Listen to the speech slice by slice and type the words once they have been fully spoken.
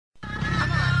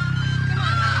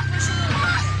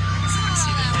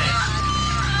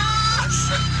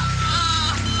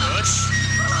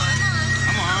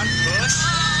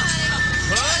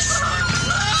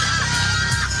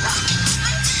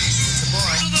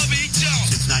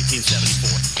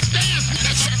1974.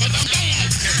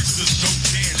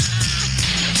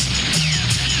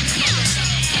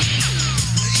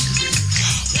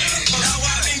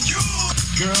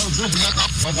 Girls, this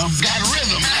motherfucker got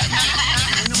rhythm.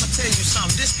 And I'm gonna tell you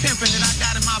something. This pimping that I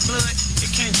got in my blood,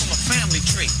 it came from a family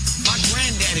tree. My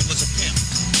granddaddy was a pimp.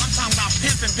 I'm talking about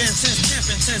pimping, since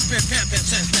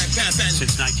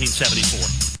 1974.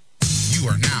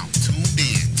 You are now tuned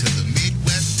in to the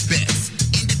Midwest best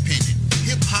independent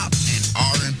hip-hop and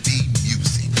R&B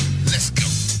music. Let's go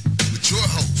with your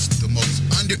host, the most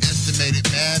underestimated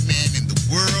madman in the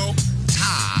world,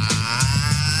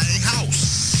 Ty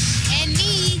House. And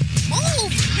me, move,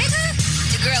 nigga.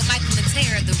 The girl Michael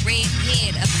Matera, the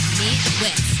redhead of the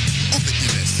Midwest. On the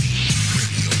MSC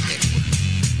Radio Network.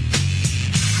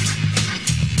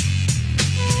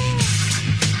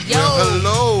 Yo. Well,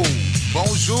 hello,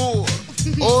 bonjour,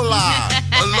 hola,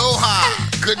 aloha,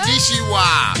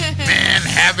 konnichiwa, man,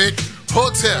 habit,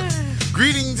 hotel.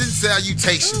 Greetings and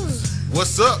salutations.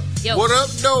 What's up? Yo. What up,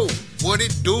 though? What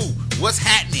it do? What's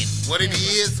happening? What it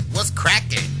is? What's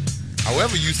cracking?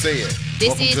 However you say it. This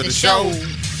Welcome is to the show. show.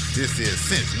 This is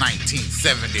since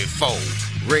 1974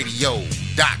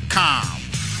 radio.com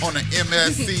on the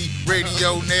MSC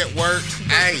Radio Network.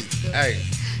 Hey.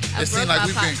 It seems like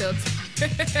we've been.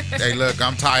 Hey, look,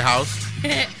 I'm Ty House.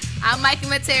 I'm Michael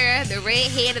Matera, the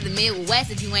redhead of the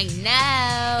Midwest, if you ain't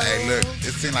know. Hey, look,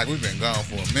 it seems like we've been gone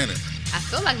for a minute. I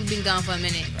feel like we've been gone for a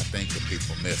minute. I think the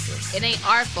people miss us. It ain't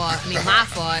our fault. I mean, my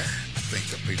fault. I think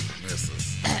the people miss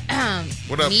us.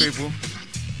 What up, Meek. people?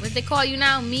 What they call you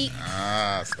now? Meek?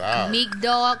 Stop. Meek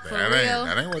dog, for real?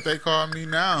 That ain't what they call me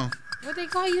now. What they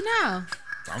call you now?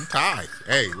 I'm Ty.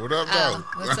 Hey, what up, Oh,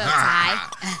 though? what's up, Ty?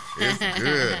 It's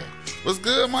good. What's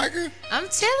good, Micah? I'm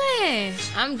chilling.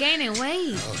 I'm gaining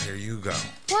weight. Oh, here you go.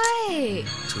 What? 2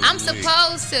 I'm weeks.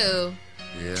 supposed to.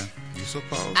 Yeah, you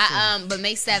supposed to. But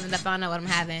May 7th, I found out what I'm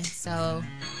having. So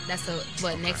that's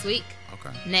next week?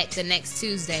 Okay. The next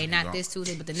Tuesday, not this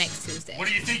Tuesday, but the next Tuesday. What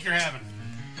do you think you're having?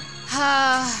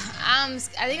 I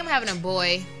think I'm having a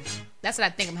boy. That's what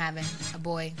I think I'm having, a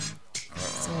boy.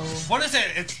 So What is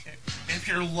it? If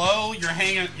you're low, you're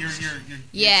hanging. You're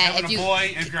yeah, having a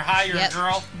boy. If you're high, you're a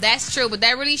girl. That's true, but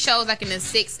that really shows like in the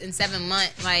 6 and 7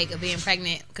 month like of being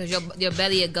pregnant, because your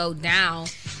belly will go down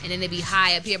and then it'll be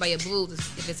high up here by your boobs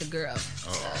if it's a girl.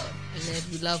 So, and then if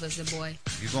you love it's a boy.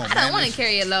 I don't want to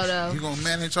carry it low though. You gonna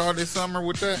manage all this summer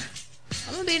with that?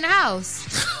 I'm gonna be in the house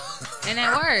and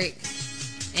at work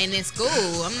and in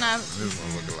school. I'm not. This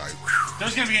one looking like.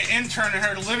 There's gonna be an intern in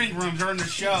her living room during the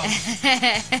show.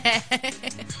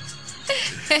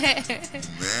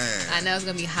 Man. I know it's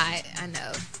gonna be hot. I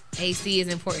know. AC is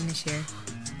important this year.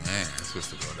 Man, it's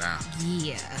supposed to go down.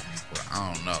 Yeah. Well,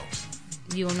 I don't know.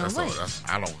 You don't know what?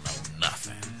 I don't know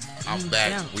nothing. I'm You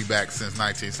back. don't. We back since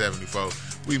 1974.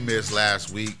 We missed last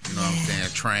week. You know what I'm saying?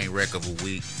 Train wreck of a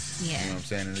week. Yeah. You know what I'm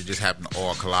saying? And it just happened to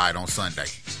all collide on Sunday.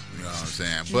 You know what I'm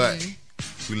saying? But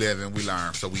we live and we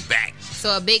learn, so we back.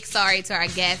 So a big sorry to our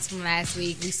guests from last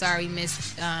week. We sorry we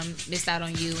missed out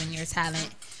on you and your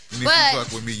talent. And if But you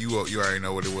fuck with me, you already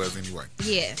know what it was anyway.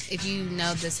 yeah, if you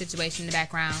know the situation in the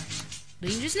background,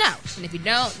 then you just know. And if you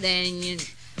don't, then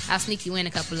I'll sneak you in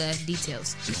a couple of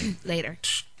details later.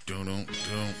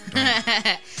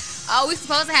 Oh, we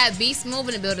supposed to have Be Smooth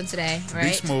in the building today, right?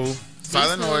 Be Smooth.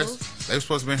 Silent Smooth. Noise. They were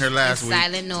supposed to be here last week.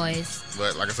 Silent Noise.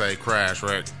 But like I say, crash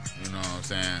wreck. You know what I'm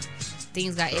saying?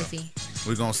 Things got iffy.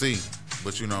 We're going to see.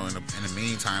 But, you know, in the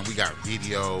meantime, we got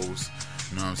videos.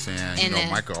 You know what I'm saying? And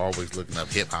Micah always looking up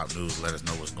hip-hop news to let us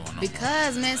know what's going on.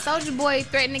 Because, man, Soulja Boy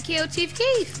threatened to kill Chief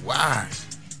Keef. Why?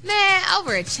 Man,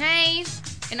 over a chain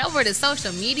and over the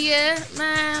social media,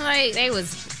 man, like,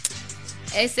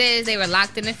 it says they were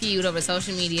locked in a feud over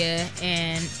social media,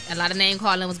 and a lot of name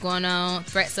calling was going on,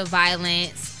 threats of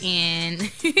violence,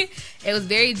 and it was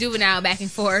very juvenile back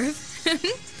and forth.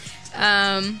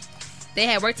 They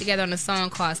had worked together on a song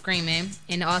called Screaming,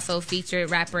 and it also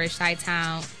featured rapper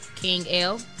Chi-Town King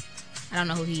L. I don't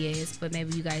know who he is, but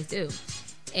maybe you guys do.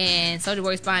 And Soulja Boy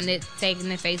responded, taking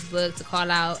to Facebook to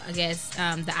call out, I guess,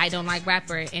 the I Don't Like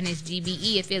rapper and his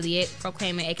GBE affiliate,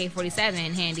 proclaiming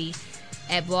AK-47 handy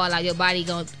at ball out. Your body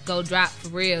go drop for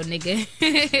real, nigga.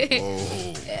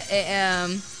 Whoa.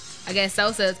 I guess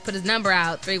Sosa put his number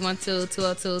out,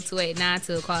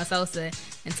 312-202-2892. Call Sosa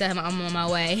and tell him I'm on my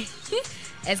way.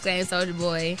 Exclaimed Soulja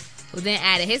Boy, who then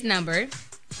added his number.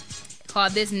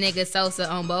 Called this nigga Sosa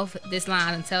on both this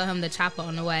line and tell him the chopper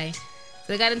on the way.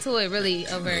 So they got into it really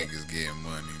over. Niggas getting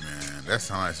money, man. That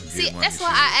sounds like some See, money that's shit.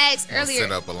 why I asked Gonna earlier.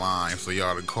 set up a line for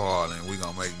y'all to call, and we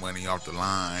gonna make money off the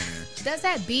line. And Does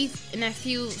that beef and that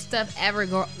feud stuff ever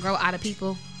grow out of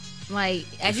people? Like,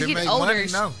 as If you it get make older. money,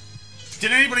 no.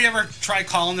 Did anybody ever try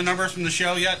calling the numbers from the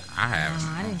show yet? I haven't.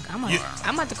 I didn't. I'm You-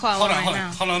 about to call Hold one on, right hold now.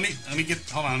 on, hold on. Let me get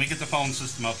the phone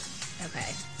system up.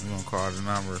 Okay. You gonna call the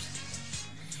numbers?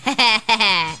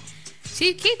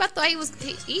 Chief Keef, I thought he was.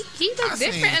 He looked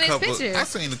different in his picture. I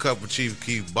seen a couple Chief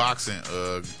Keef boxing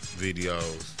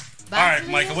videos. All right,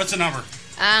 Micah, what's the number?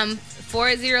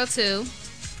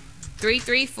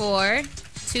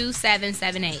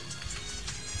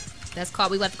 402-334-2778. That's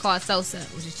called. We about to call Sosa,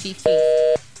 which is Chief Keef.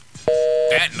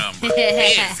 That number.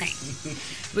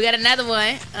 We got another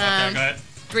one. Okay, go ahead.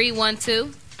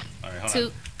 312. All right,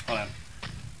 hold on.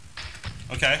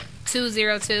 Okay.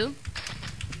 202.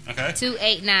 Okay.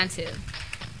 2892. All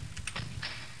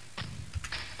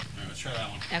right, let's try that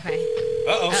one. Okay.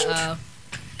 Uh-oh.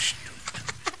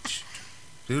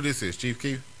 Who this is? Chief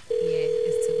Keef? Yeah,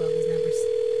 it's two bogus numbers.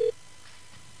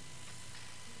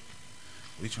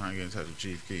 We trying to get in touch with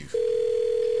Chief Keef.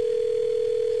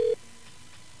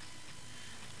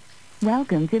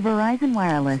 Welcome to Verizon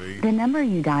Wireless. See? The number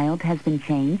you dialed has been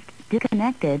changed,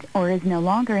 disconnected, or is no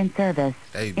longer in service.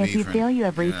 They If you beefing. feel you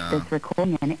have reached Yeah. this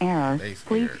recording in error, They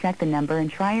please scared. check the number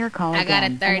and try your call I got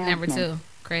again. a third number Announcement. too,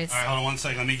 Chris. All right, hold on one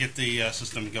second. Let me get the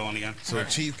system going again. So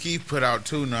Chief Keef put out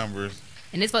two numbers.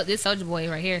 And this Soldier Boy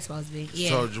right here is supposed to be. Yeah.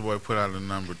 Soldier Boy put out a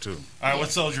number too. All right, what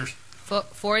soldiers?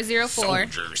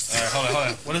 404. Soldiers. All right, hold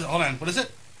on. Hold on. What is it?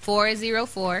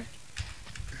 404.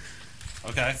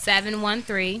 Okay.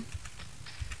 713.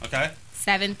 Okay.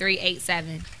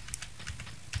 7387.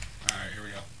 All right, here we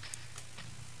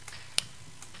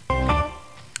go.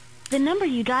 The number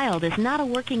you dialed is not a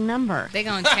working number. They're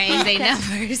going to change their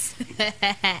numbers.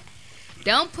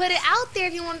 Don't put it out there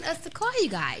if you want us to call you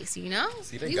guys, you know?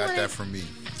 See, they You got wanna- that from me.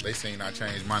 They seen I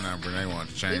changed my number and they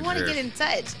wanted to change We want to theirs. get in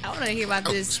touch. I want to hear about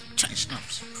this. Change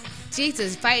numbers.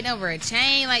 Jesus, fighting over a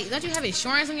chain. Like, don't you have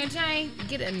insurance on your chain?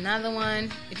 Get another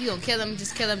one. If you gonna kill him,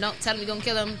 just kill him. Don't tell him you're gonna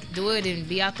kill him. Do it and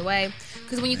be out the way.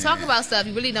 Because when you talk about stuff,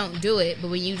 you really don't do it. But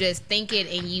when you just think it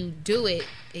and you do it,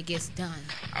 it gets done.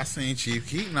 I seen Chief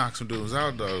Keef knock some dudes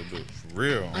out though, dude, for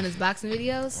real. On his boxing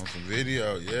videos? On some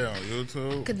video, yeah, on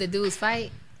YouTube. Could the dudes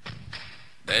fight?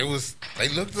 They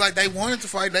looked like they wanted to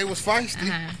fight. They was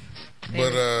feisty.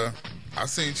 But I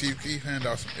seen Chief Keef hand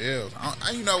out some L's.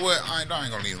 You know what? I ain't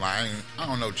gonna even lie. I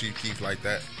don't know Chief Keef like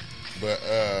that. But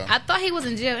I thought he was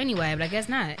in jail anyway, but I guess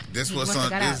not. this He was must have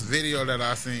got out. this video that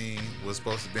I seen was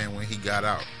supposed to be when he got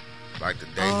out. Like the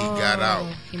day he got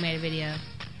out, He made a video.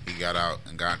 he got out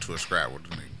and got into a scrap with the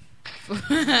nigga.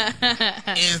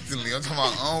 Instantly, I'm talking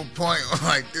about on point.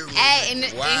 Like this. Hey, in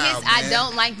his wow, I man.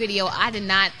 don't like video, I did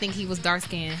not think he was dark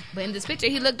skinned. But in this picture,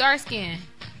 he looked dark skinned.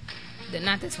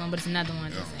 Not this one, but it's another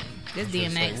one. This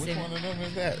DMX. Which one of them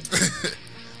is that?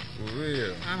 For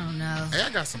real. I don't know. Hey, I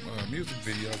got some music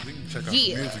videos. We can check out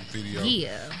Yeah. some music videos.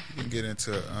 Yeah. We can get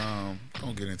into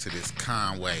don't get into this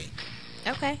Conway.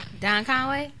 Okay. Don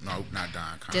Conway? No, not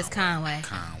Don Conway. Just Conway.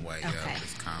 Conway, Okay. yeah,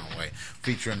 it's Conway.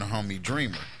 Featuring the homie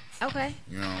Dreamer. Okay.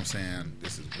 You know what I'm saying?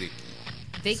 This is Wiki.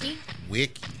 Vicky?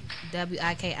 Wiki. Wiki.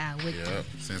 Wiki. Yep.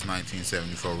 Since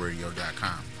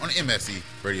 1974radio.com. On the MSC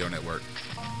Radio Network.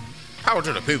 Power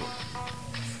to the people.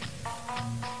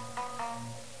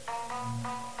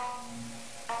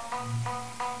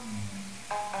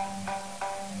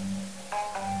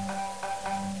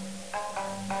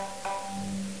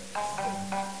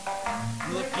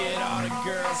 Look at all the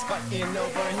girls fighting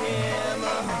over him.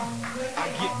 I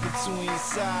get between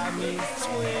Siamese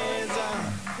twins.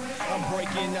 I'm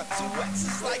breaking up two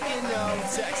exes like an old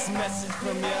text message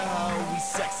from your hoe. We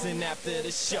sexing after the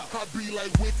show. I be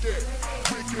like wicked,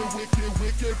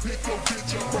 wicked, pick your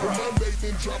bitch up on Monday,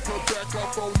 then drop her back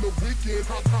off on the weekend.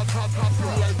 I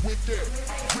be like wicked,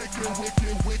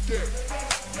 wicked.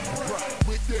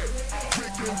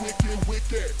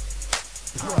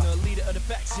 I'm the leader of the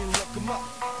faction, look 'em up.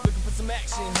 Looking for some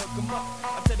action, hook 'em up.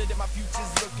 I tell her that my future's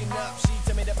looking up. She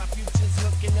tell me that my future's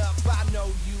hooking up. I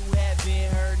know you haven't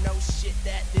heard no shit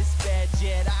that this bad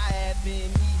yet. I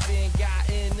haven't even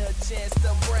gotten a chance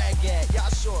to brag at. Y'all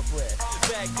shortbread,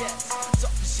 baguettes,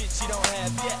 talking shit you don't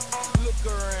have yet. Look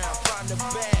around, find a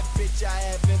bad bitch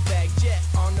I haven't bagged yet.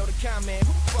 I don't know the comment,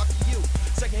 who the fuck are you?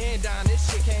 Second hand down, this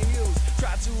shit can't use.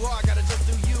 Try too hard, gotta jump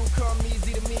through you. Come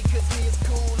easy to me, cause me is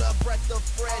cool. A breath of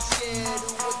fresh air to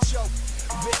a choke.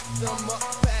 Victim up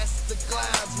past the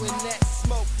clouds when that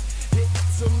smoke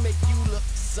hits to make you look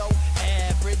so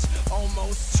average,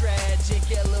 almost tragic.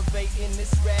 Elevating this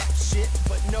rap shit,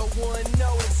 but no one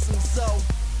noticing. So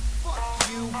fuck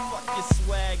you, fuck your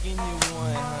swag and your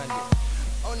 100.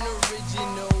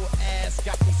 Unoriginal ass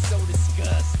got me so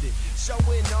disgusted.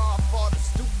 Showing off all the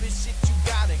stupid shit you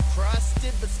got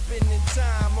encrusted, but spending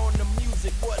time on the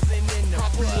music wasn't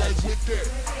with that.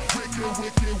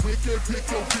 Wicked, pick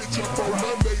your bitch up on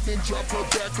Monday, then drop her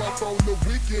back off on the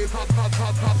weekend. Hop,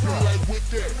 feel like with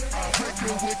that.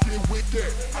 Wicked, with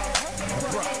that.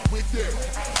 With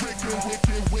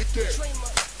that.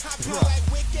 I feel like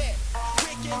wicked,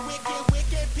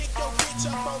 pick your bitch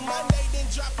up on Monday, then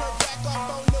drop her back off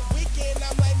on the weekend.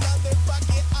 I'm like,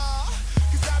 motherfucking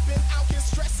cause I've been out here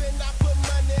stressing. I put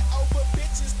money over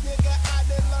bitches, nigga. I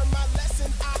done learned my lesson.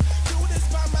 I do this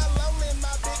by my lonely,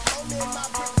 my big homie, my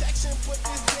protection. Put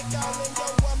this dick all in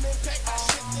your woman, pack my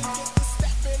shit and get the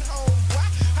stepping home. Why?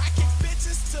 I kick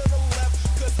bitches to the left,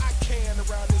 cause I can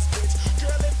around this bitch.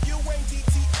 Girl, if you ain't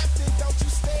DTF, then don't you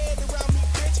stand around me,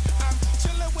 bitch. I'm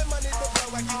chillin' with money to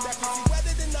blow. I get that pussy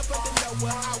wetter than up under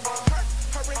nowhere. I want her.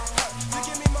 To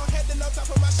give me more head than on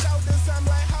top of my shoulders. I'm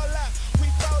like, hold up, we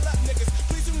roll up, niggas.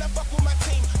 Please do not fuck with my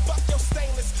team. Fuck your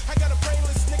stainless. I got a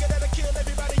brainless nigga that'll kill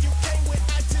everybody you came with.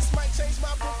 I just might change my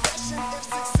profession if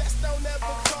success don't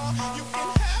ever call. You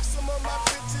can have some of my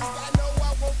bitches. I know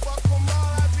I won't fuck them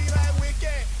all. I be like,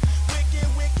 wicked. Pick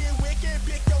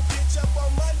your bitch up on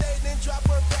Monday, then drop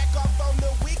her back off on the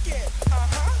weekend.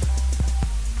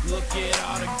 Look at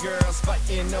all the girls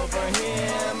fighting over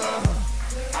him.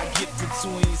 I get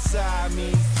between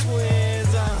Siamese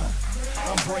twins.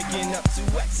 I'm breaking up 2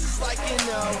 exes like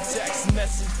text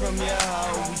message from your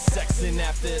hoe. We sexing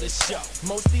after the show.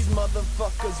 Most these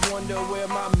motherfuckers wonder where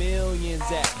my millions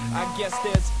at. I guess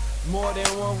there's more than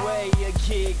one way a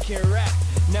kid can rap.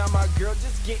 Now my girl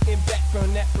just getting back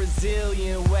from that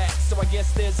Brazilian wax. So I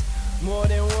guess there's more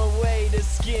than one way to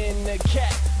skin a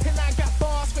cat. And I got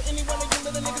bars for any one of you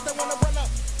little niggas that wanna run up.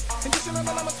 And this shit on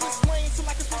I'ma switch lanes so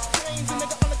I can switch planes. A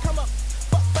nigga on the come up.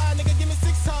 Fuck 5, nigga, give me 6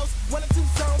 hoes. 1 or 2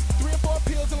 songs, 3 or 4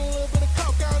 pills and a little bit of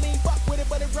coke. I don't even fuck with it,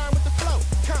 but it rhyme with the flow.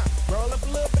 Roll up a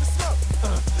little bit of smoke.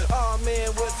 Oh man,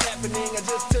 what's happening? I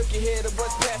just took a hit of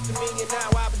what's past me, and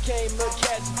now I became a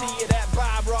casualty of that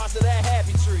Bob Ross of that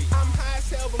happy tree. I'm high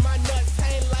as hell, but my nuts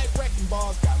hang like wrecking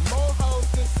balls. Got more hoes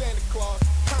than Santa Claus.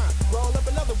 Roll up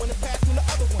another one and pass me the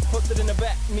other one. Posted in the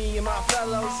back, me and my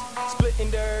fellows,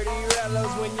 splitting dirty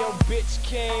rellos when your bitch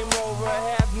came over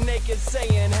half naked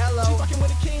saying hello. She fucking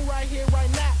with a king right here,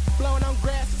 right now. Blowing on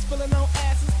grasses, filling on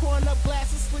asses, pouring up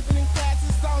glasses, sleeping in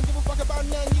classes. I don't give a fuck about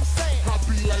nothing you saying. I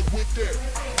be like with that.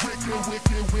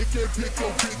 Wicked, pick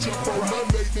your bitch up on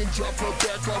Monday, then drop her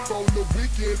back off on the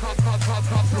weekend. Hop,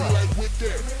 feel like with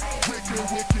that.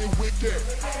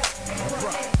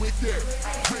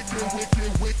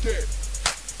 Wicked.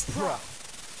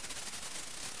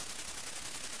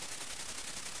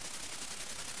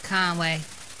 Conway.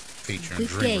 Featuring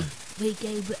Dreamer.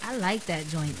 Wicked. I like that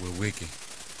joint. With Wiki.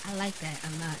 I like that a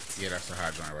lot. Yeah, that's a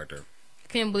hot joint right there.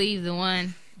 Couldn't believe the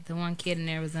one kid in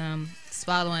there was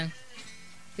swallowing.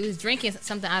 He was drinking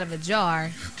something out of a jar.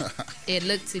 It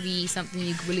looked to be something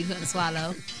you really couldn't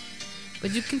swallow,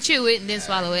 but you can chew it and then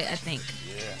swallow it, I think.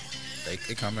 Yeah, they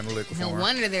come in a liquid form. No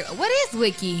wonder they're. What is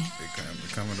Wiki? They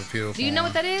come in a pill form. Do you know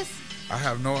what that is? I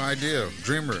have no idea.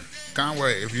 Dreamer,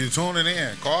 Conway, if you're tuning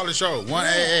in, call the show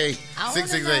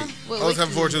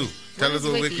 1-888-668-0742. Tell us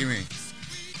what Wiki means.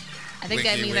 I think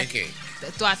that means like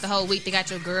throughout the whole week they got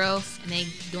your girl and they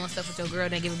doing stuff with your girl.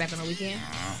 They give it back on the weekend.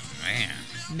 Oh man.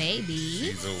 Maybe.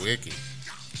 She's a wiki.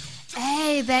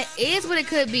 Hey, that is what it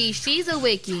could be. She's a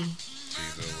wiki.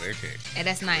 She's a wiki. Hey,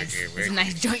 that's nice. Wiki. It's a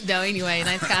nice joint though. Anyway,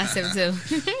 nice concept too.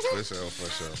 For sure.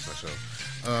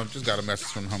 Just got a message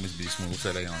from the homies B Smooth.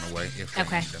 Said they on the way. If they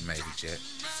ain't made it yet.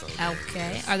 So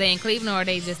okay. Are they in Cleveland or are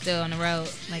they just still on the road,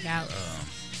 like out?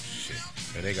 Shit.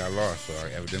 Yeah, they got lost, so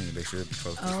evidently they should be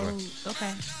close this way.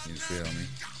 Okay. You feel me?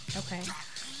 Okay.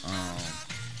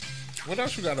 What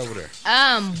else you got over there?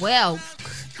 Well,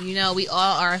 we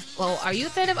all are. Well, are you a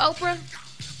fan of Oprah?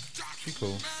 She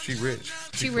cool. She rich.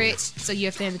 She rich. So you're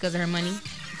a fan because of her money,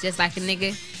 just like a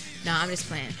nigga. No, I'm just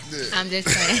playing. Yeah. I'm just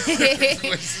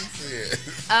playing.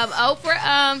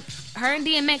 Oprah, her and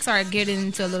DMX are getting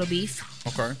into a little beef.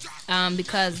 Okay.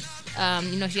 Because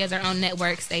she has her own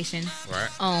network station.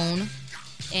 Right. OWN.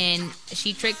 And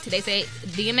she tricked. They say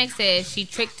DMX says she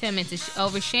tricked him into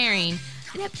oversharing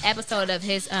an episode of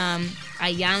his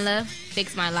Ayanla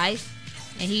Fix My Life,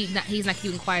 and he's not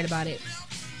keeping quiet about it.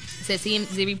 It says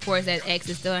TMZ reports that X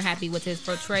is still unhappy with his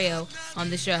portrayal on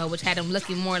the show, which had him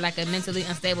looking more like a mentally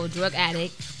unstable drug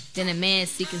addict than a man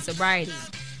seeking sobriety.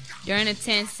 During a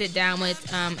tense sit down with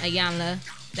Ayanla,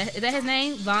 is that his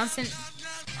name? Vonson?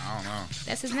 I don't know.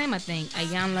 That's his name, I think.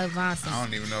 Ayanla Vonson. I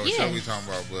don't even know what show we talking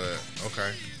about, but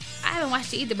okay. I haven't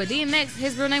watched it either, but DMX,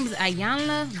 his real name is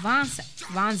Ayanla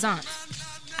Vonzant.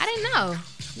 I didn't know.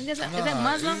 Is that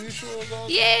Muslim? You sure about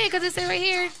yeah, because it said right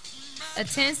here. A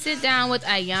 10 sit-down with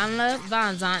Ayanna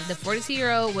Vanzant, the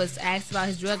 42-year-old, was asked about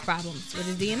his drug problems with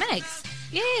his DMX.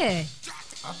 Yeah.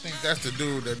 I think that's the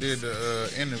dude that did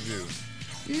the interview.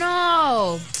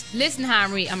 No. Listen how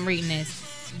I'm reading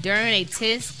this. During a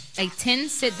 10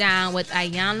 sit-down with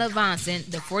Ayanna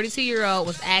Vanzant, the 42-year-old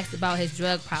was asked about his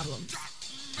drug problems.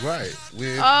 Right.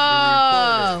 With the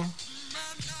Oh. reporter.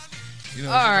 You know,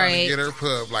 All she's trying right. to get her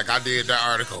pub. Like, I did the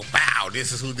article. Bow.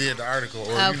 This is who did the article. Or,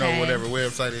 you know, Okay. whatever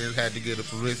website it is had to get a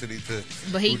publicity to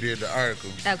who did the article.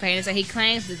 Okay, and so he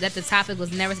claims that the topic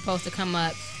was never supposed to come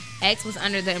up. X was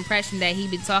under the impression that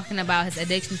he'd been talking about his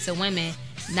addiction to women,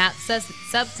 not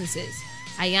substances.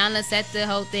 Ayanna set the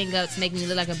whole thing up to make me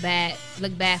look bad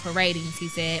for ratings, he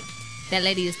said. That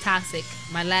lady is toxic.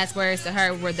 My last words to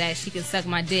her were that she can suck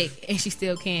my dick, and she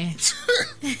still can.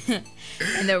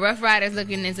 And the Rough Riders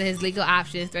looking into his legal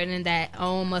options, threatening that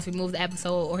OWN must remove the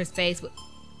episode or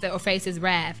face his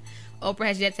wrath. Oprah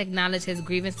has yet to acknowledge his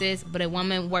grievances, but a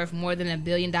woman worth more than $1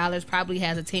 billion probably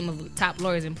has a team of top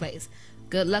lawyers in place.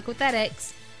 Good luck with that,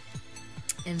 X.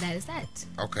 And that is that.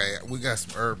 Okay, we got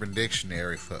some Urban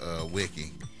Dictionary for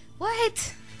Wiki.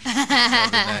 What?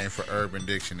 Another name for Urban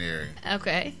Dictionary.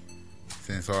 Okay.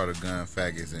 Since all the gun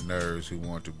faggots and nerds who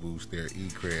want to boost their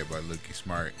e-cred by looking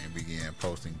smart and began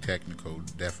posting technical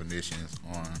definitions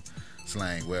on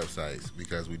slang websites,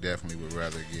 because we definitely would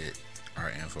rather get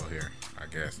our info here, I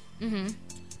guess. Mm-hmm.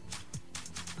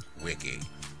 Wiki.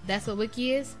 That's what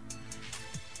Wiki is?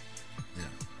 Yeah.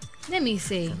 Let me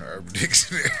see. From the Urban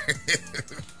Dictionary.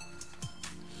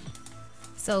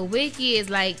 So Wiki is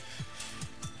like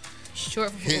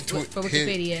short for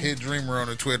Wikipedia. Hit Dreamer on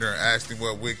the Twitter and ask him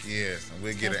what Wiki is, and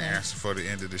we'll get Okay. an answer for the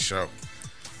end of the show.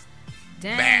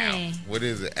 Dang. Bam. What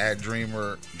is it? At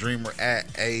Dreamer at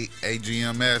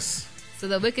AGMS. So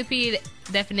the Wikipedia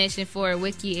definition for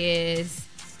Wiki is: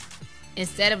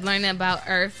 instead of learning about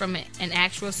Earth from an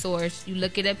actual source, you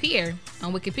look it up here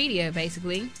on Wikipedia,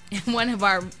 basically. And one of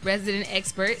our resident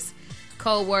experts,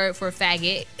 code word for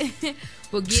faggot,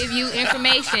 will give you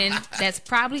information that's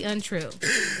probably untrue.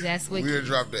 That's Wiki. We'll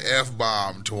drop the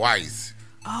F-bomb twice.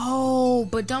 Oh,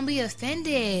 but don't be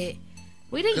offended.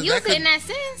 We didn't 'Cause use that it in that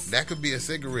sense. That could be a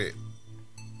cigarette.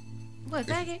 What,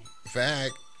 faggot? Fag.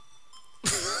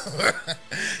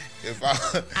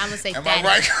 I'm gonna say am faggot. I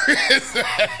right, Chris?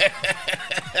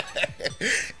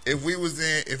 If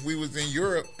we was in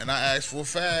Europe and I asked for a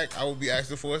fag, I would be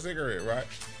asking for a cigarette, right?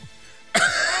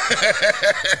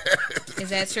 Is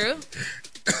that true?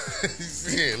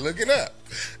 Yeah, look it up.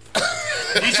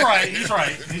 He's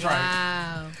right.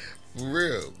 Wow. For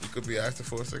real, we could be asking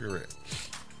for a cigarette.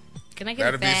 Can I get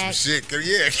That'd a be fag? some shit.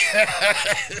 Yeah.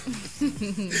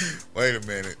 Wait a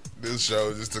minute. This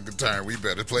show just took a turn. We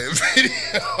better play a video.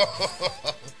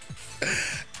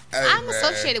 Hey, I'm man.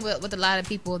 associated with a lot of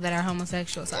people that are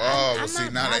homosexual. So Oh, I'm well, see,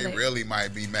 not now they bothered. really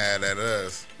might be mad at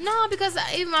us. No, because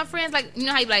even my friends, like, you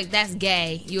know how you be like, that's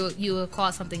gay. You will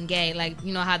call something gay. Like,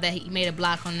 you know how that he made a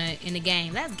block in the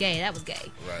game. That's gay. That was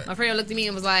gay. Right. My friend looked at me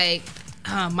and was like,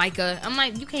 Micah. I'm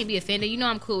like, you can't be offended. You know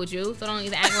I'm cool with you. So don't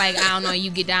even act like I don't know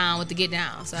you get down with the get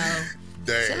down. So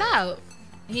Damn. chill out.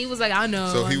 He was like, I know.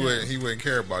 So I know. he wouldn't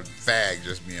care about fag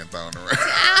just being thrown around.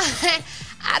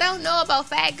 I don't know about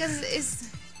fag because is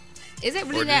it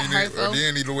really that hurtful? Or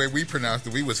then the way we pronounced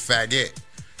it, we was faggot.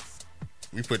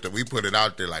 We put it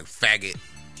out there like faggot.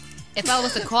 If I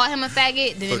was to call him a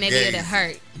faggot, then maybe it'd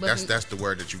hurt. But That's the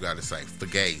word that you gotta say.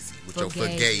 Fugazi. With your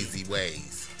fugazi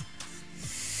ways.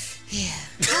 yeah.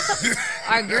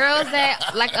 Are girls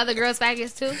that like other girls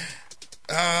faggots too?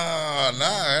 Nah,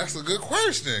 that's a good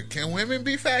question. Can women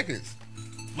be faggots?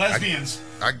 Lesbians.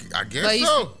 I guess But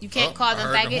so. you can't call them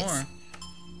I heard the faggots? horn.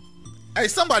 Hey,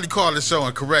 somebody call the show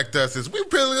and correct us. Is we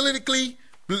politically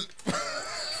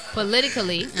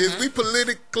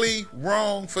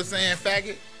wrong for saying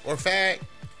faggot or fag?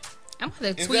 I'm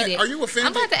about to tweet it. Are you offended?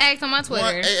 I'm about to ask on my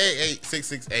Twitter.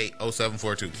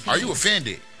 1-888-668-0742. Are you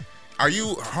offended? Are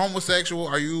you homosexual?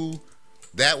 Are you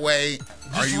that way?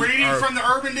 Just reading from the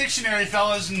Urban Dictionary,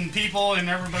 fellas and people and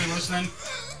everybody listening.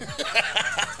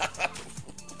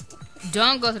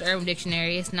 Don't go to the Urban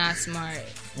Dictionary. It's not smart.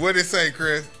 What did it say,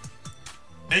 Chris?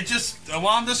 It just, well,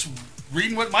 I'm just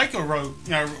reading what Micah read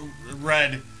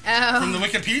from the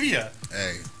Wikipedia.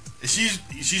 Hey.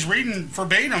 She's reading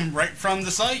verbatim right from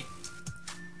the site.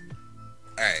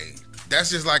 Hey,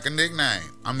 that's just like a nickname.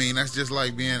 I mean, that's just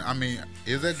like being. I mean,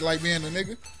 is that like being a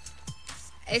nigga?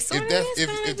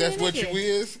 If that's what you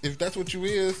is, if that's what you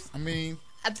is, I mean,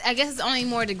 I guess it's only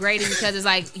more degrading because it's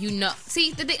like, you know.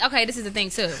 See, okay, this is the thing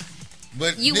too.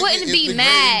 But you nigga wouldn't is be degrading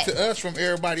mad to us from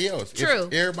everybody else. True.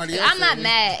 If everybody else. I'm not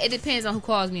mad. It depends on who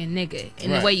calls me a nigga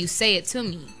and Right. the way you say it to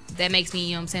me. that makes me,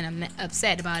 you know what I'm saying, I'm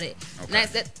upset about it. Okay.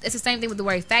 And that's the same thing with the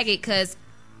word faggot,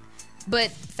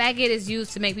 but faggot is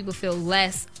used to make people feel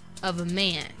less of a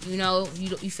man. You know,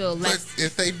 you feel less. But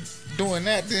if they doing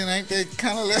that, then ain't they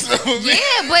kind of less of a man?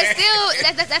 Yeah, but still,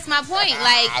 that's my point.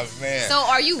 Like, so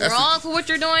are you wrong for what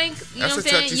you're doing? You know what I'm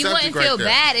saying? You wouldn't feel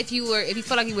bad if you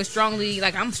felt like you were strongly,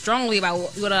 like, I'm strongly about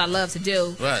what I love to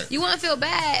do. Right. You wouldn't feel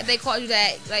bad if they called you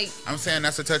that. Like, I'm saying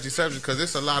that's a touchy subject because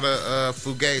it's a lot of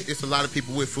it's a lot of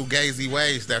people with fugazi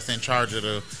ways that's in charge of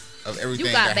everything.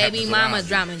 You got baby mama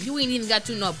drama. You ain't even got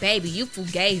to no baby. You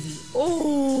fugazi.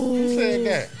 Ooh. Who said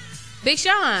that? Big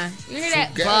Sean. You hear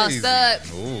that? Bossed up.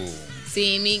 Ooh.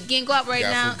 See me getting guap right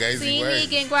now. See me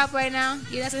getting guap right now.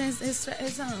 Yeah, that's his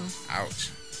song.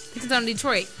 Ouch. It's on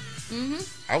Detroit.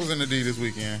 I was in the D this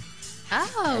weekend.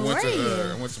 Oh, I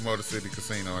went to Motor City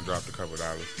Casino and dropped a couple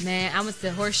dollars. Man, I went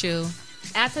to Horseshoe.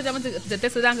 After I went to the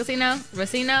Thistledown Casino,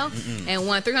 Racino, and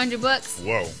won $300.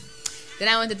 Whoa. Then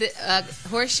I went to the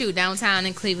Horseshoe downtown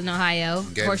in Cleveland, Ohio.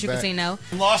 Horseshoe Casino.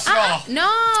 Lost it all. No,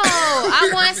 I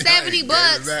won $70.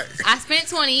 I spent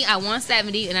 $20. I won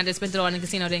 $70, and I just spent it all in the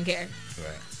casino. Didn't care.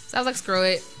 Right. So I was like, screw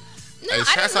it. No, hey,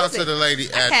 shouts out to the lady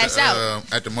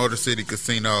at the Motor City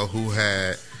Casino who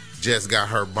had just got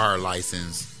her bar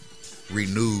license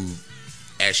renewed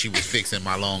as she was fixing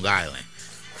my Long Island.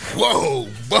 Whoa,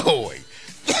 boy.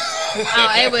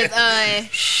 It was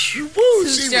she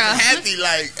was happy,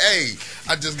 like, hey,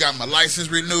 I just got my license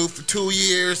renewed for 2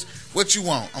 years. What you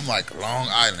want? I'm like, Long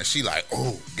Island. She like,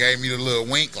 oh, gave me the little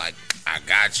wink, like, I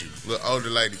got you. Little older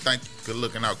lady, thank you. Good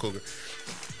looking out, Cougar.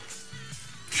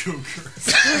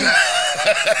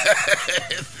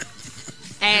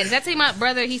 And did I tell you my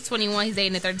brother, he's 21, he's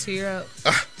dating a 32-year-old.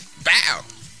 Bow.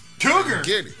 Cougar.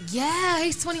 Get it. Yeah,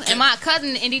 he's 21. And my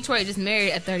cousin in Detroit just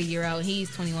married a 30-year-old.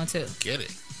 He's 21 too. Get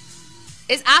it.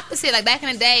 It's opposite. Like back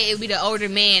in the day, it would be the older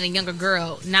man and younger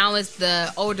girl. Now it's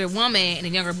the older woman and a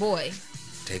younger boy.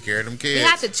 Take care of them kids. You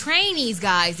have to train these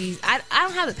guys. I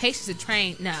don't have the patience to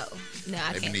train. No, I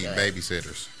can't. They be needing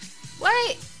babysitters.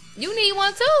 What? You need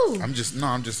one too. I'm just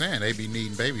saying they be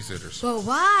needing babysitters. But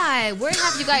why? Where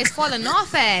have you guys fallen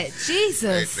off at?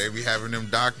 Jesus. They be having them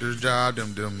doctors' jobs,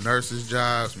 them nurses'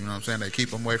 jobs. You know what I'm saying? They keep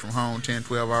them away from home 10,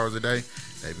 12 hours a day.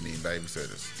 They be needing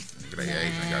babysitters. They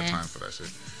age ain't got time for that shit.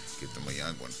 Get them a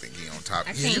young one, think he on top.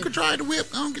 Yeah, you can try the whip.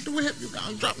 I don't get the whip. You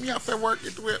gonna drop me off at work,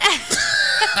 get the whip.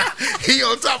 He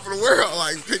on top of the world,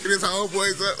 like picking his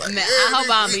homeboys up. Like, man, I hope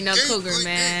I don't be no cougar,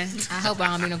 man. I hope I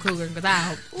don't be no cougar, because I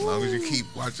hope. As long as you keep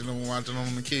watching them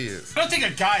the kids. I don't think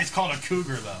a guy is called a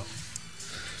cougar, though.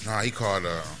 Nah, he called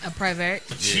a pervert.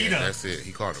 A cheetah. That's it.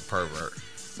 He called a pervert.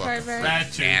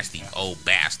 Pervert. Nasty old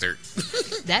bastard.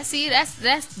 That's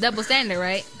double standard,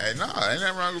 right? Hey, no, ain't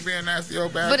nothing wrong with being a nasty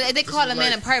old bastard. But they call a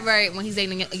man a pervert when he's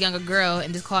dating a younger girl,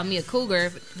 and just call me a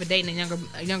cougar for dating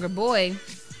a younger boy.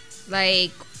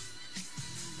 Like,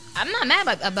 I'm not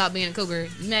mad about being a cougar.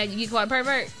 You mad you call a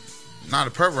pervert? Not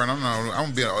a pervert. I'm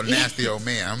gonna be a nasty old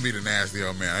man. I'm gonna be the nasty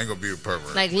old man. I ain't gonna be a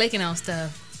pervert. Like licking on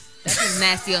stuff. That's just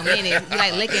nasty old man. You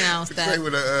like licking on stuff. Say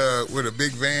with a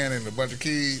big van and a bunch of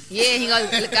keys. Yeah, he gonna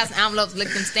lick out some envelopes, lick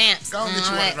them stamps. Go get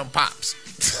you one of them pops.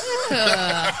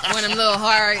 One of them little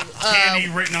hard candy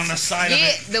written on the side of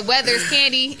it. The Weathers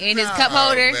candy in his cup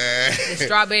holder. Man. The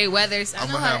strawberry Weathers. I'm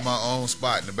gonna have my own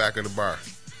spot in the back of the bar.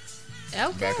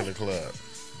 Okay. Back of the club.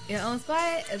 Your own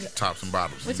spot? Tops and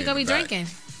bottoms. What you gonna be drinking?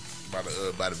 By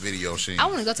the video machine. I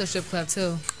want to go to a strip club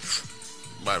too.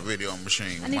 By the video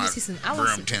machine. I need to see some. I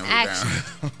want some action.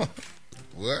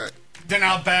 What? Then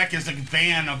out back is a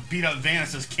beat up van that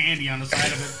says candy on the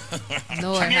side of it.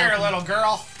 Lord, come here, little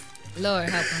girl. Lord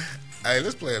help him. Hey,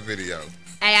 let's play a video.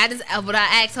 Hey, but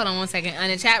I asked. Hold on one second. In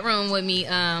the chat room with me,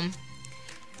 I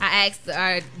asked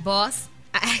our boss.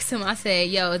 I asked him. I said,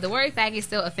 "Yo, is the word faggot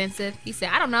still offensive?" He said,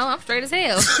 "I don't know. I'm straight as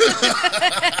hell."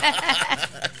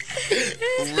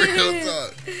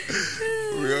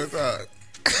 Real talk.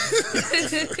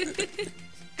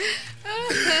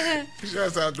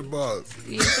 Shouts out to boss.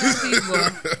 Yeah,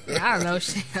 I don't know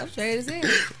shit. I'm straight as hell.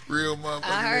 Real motherfucker.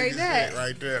 I heard that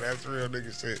right there. That's real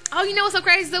nigga shit. Oh, you know what's so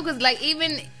crazy though? Because like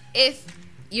even if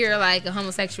you're like a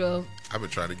homosexual, I've been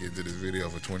trying to get to this video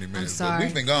for 20 minutes. I'm sorry. But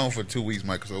we've been gone for 2 weeks,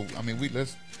 Michael. So I mean,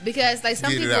 let's because like some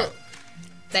get people, it out.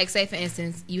 Like say for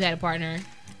instance, you had a partner.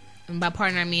 And by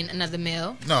partner, I mean another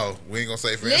male. No, we ain't gonna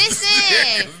say for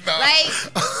Listen, no. Like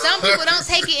some people don't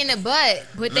take it in the butt,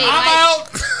 but they I'm out.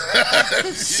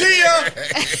 See ya.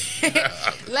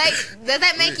 Like, does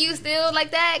that make you still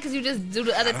like that? Because you just do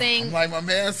the other thing. Like my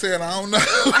man said, I don't know.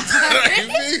 That ain't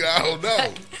me. I don't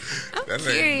know. I'm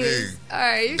curious. All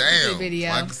right, you damn. The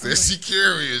video. Michael said she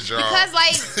curious, y'all. Because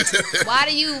like, why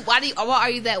are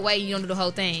you that way? You don't do the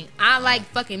whole thing. I like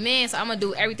fucking men, so I'm gonna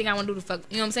do everything I want to do to fuck.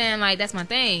 You know what I'm saying? Like that's my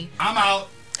thing. I'm out.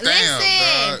 Damn,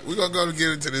 listen, we're gonna go to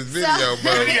get into this video,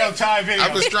 bro. Video time, video.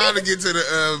 I was trying to get to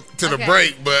the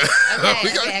break, but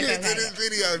we gotta get into this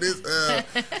video. This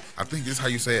I think this is how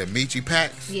you say it, Michi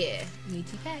Packs. Yeah,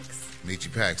 Michi Packs.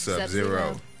 Michi Packs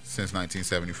Sub-Zero since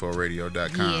 1974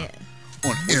 radio.com. Yeah.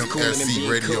 On MSC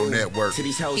Radio Network. To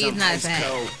these hoes, He's I'm not ice back.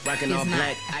 cold. Rocking He's all not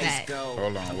black, back. ice gold.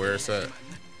 Hold on, where's that?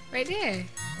 Right there.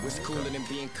 What's cooler than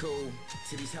being cool?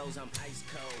 To these hoes, I'm ice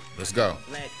cold. Let's go.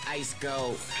 Black ice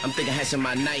gold. I'm thinking how should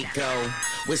my night go?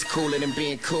 What's cooler than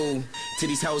being cool? To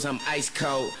these hoes, I'm ice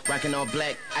cold. Rocking all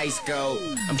black ice gold.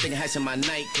 I'm thinking how should my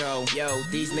night go? Yo,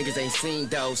 these niggas ain't seen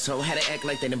those, so had to act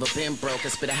like they never been broke. I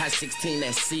spit a hot 16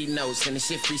 that C notes and the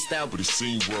shit freestyle, but it's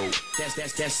zero. That's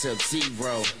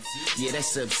Sub-Zero. Yeah, that's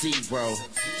Sub-Zero.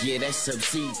 Yeah, that's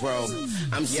Sub-Zero.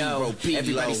 I'm zero.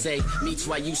 Everybody say meets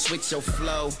why you switch your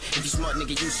flow. If you smart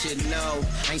nigga, you should know.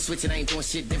 I ain't switching, I ain't doing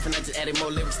shit different. I just added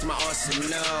more lyrics to my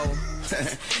arsenal.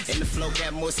 And the flow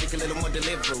got more sick, a little more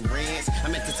deliverance.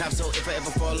 I'm at the top, so if I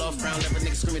ever fall off, brown leather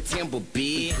niggas screaming timber,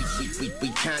 bitch. We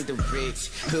kinda rich,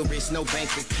 hood rich, no bank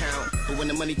account. But when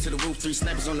the money to the roof, 3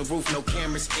 snipers on the roof, no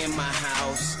cameras in my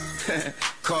house.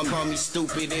 Call me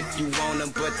stupid if you want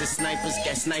them, but the snipers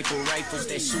got sniper rifles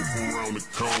that shoot around the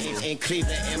corner. In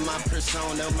Cleveland, in my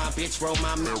persona, my bitch roll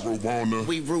my marijuana.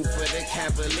 We root for the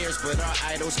Cavaliers, but our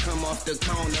idols come off the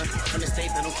corner. From the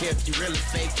state, I don't care if you really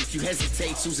fake. If you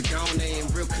hesitate, choose a goner.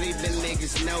 And real Cleveland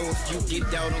niggas know if you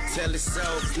get dough, don't tell it so.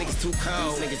 Niggas too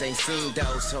cold. These niggas ain't seen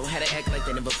though, so had to act like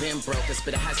they never been broke. I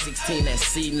spit a hot 16 that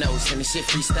C notes and the shit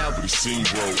freestyle, but it's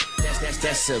zero.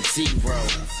 That's Sub-Zero.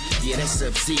 Yeah, that's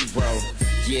Sub-Zero.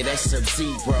 Yeah, that's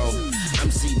Sub-Zero.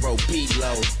 I'm zero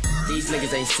below. These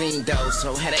niggas ain't seen those,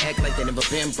 so had to act like they never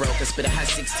been broke. I spit a hot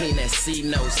 16 that C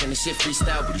notes and the shit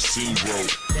freestyle, but it's zero.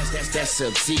 That's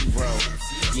Sub-Zero.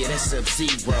 Yeah, that's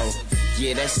Sub-Zero.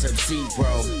 Yeah, that's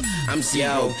Sub-Zero. I'm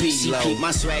zero below. Keep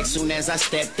my swag soon as I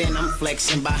stepped in. I'm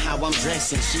flexing by how I'm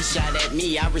dressing. She shot at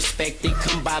me, I respect it.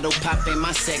 Come bottle pop in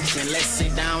my section. Let's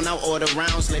sit down, I'll order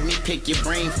rounds. Let me pick your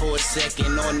brain for a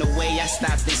second. On the way, I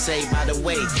stopped and say, by the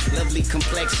way, lovely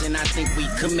complexion. I think we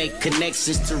could make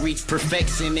connections to reach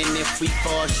perfection. And if we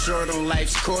fall short on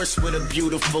life's course with a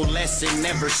beautiful lesson,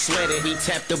 never sweat it. We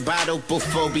tap the bottle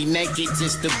before we naked,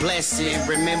 just a blessing.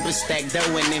 Remember, stack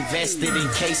dough and invested in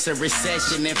case of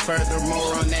recession. And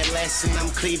furthermore on that lesson, I'm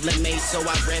Cleveland made, so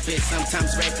I rep it.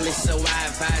 Sometimes reckless, so I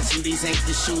advise you these ain't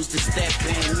the shoes to step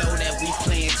in. Know that we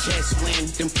playing chess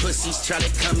when them pussies try to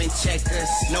come and check us.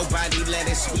 Nobody let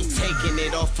us, we taking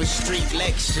it off a street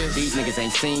lecture. These niggas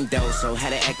ain't seen those, so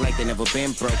had to act like they never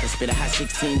been broke. I spit a hot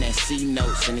 16 that C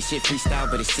notes and the shit freestyle,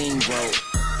 but it seemed broke.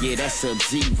 Yeah, that's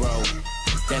Sub-Zero.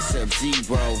 That's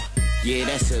Sub-Zero. Yeah,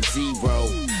 that's Sub-Zero.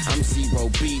 I'm zero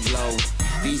below.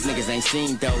 These niggas ain't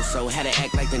seen those, so had to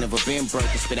act like they never been broke.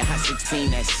 I spit a hot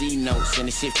 16 that C notes and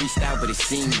the shit freestyle, but it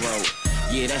seemed broke.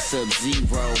 Yeah, that's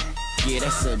Sub-Zero. Yeah,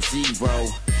 that's Sub-Zero.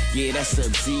 Yeah, that's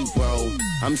Sub-Zero.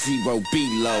 I'm zero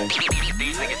below.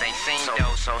 These niggas ain't seen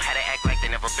those, so had to act like they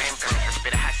never been broke. I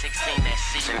spit a hot 16 that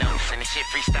C notes and the shit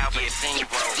freestyle, but it seemed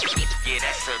broke. Yeah,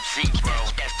 that's Sub-Zero.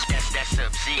 That's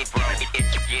Sub-Zero.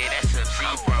 Yeah, that's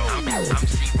Sub-Zero. I'm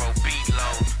zero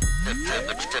below.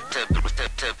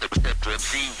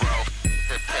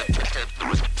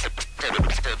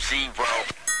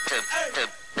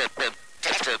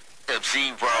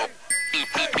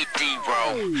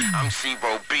 I'm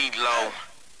zero below.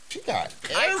 She got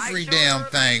every damn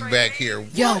thing back here.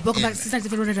 Yo, welcome back to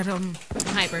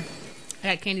Hyper. I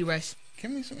got Candy Rush.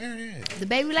 Give me some airheads. The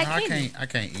baby like candy. I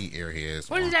can't eat airheads.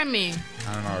 What does that mean?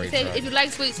 I don't know. If you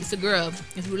like sweets, it's a girl.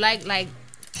 If you like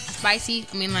spicy,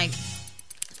 like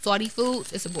salty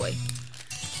foods, it's a boy.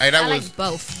 Hey, that was like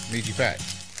both. Michi Pack.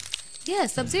 Yeah,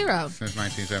 Sub-Zero. Since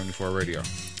 1974 radio.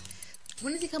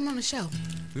 When is he coming on the show?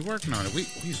 We working on it.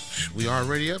 We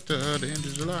already up to the end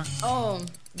of July. Oh,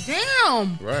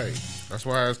 damn. Right. That's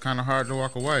why it's kind of hard to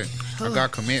walk away. I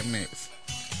got commitments.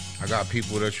 I got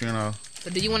people that So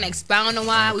do you want to expound on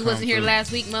why we wasn't here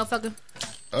last week, motherfucker?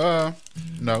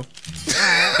 No.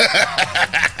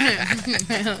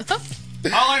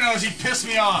 All I know is he pissed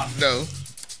me off. No.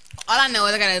 All I know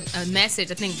is I got a message.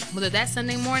 I think was it that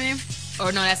Sunday morning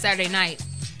or no, that Saturday night.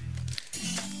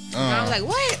 And I was like,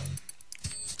 what?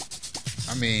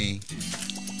 I mean,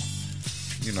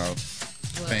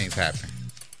 things happen.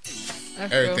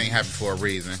 Everything happens for a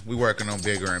reason. We working on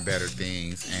bigger and better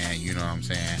things, and you know what I'm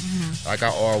saying. Like I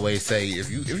always say, if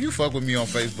you fuck with me on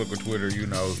Facebook or Twitter, you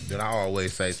know that I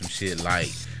always say some shit like,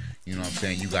 you know what I'm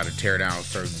saying, you got to tear down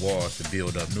certain walls to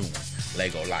build up new ones.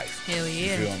 Lego life. Hell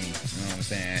yeah. You feel me? You know what I'm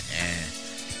saying?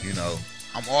 And you know,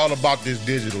 I'm all about this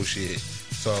digital shit.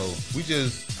 So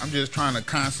I'm just trying to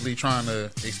constantly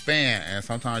expand, and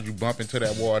sometimes you bump into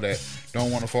that wall that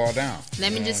don't want to fall down.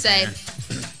 Let me just say,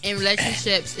 in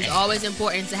relationships, it's always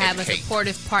important to have a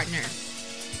supportive partner.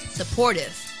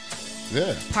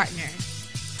 Partner.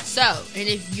 So, and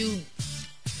if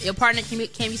your partner can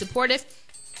be supportive,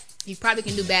 you probably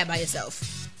can do bad by yourself.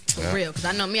 For real, because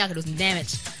I know me, I could do some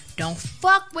damage. Don't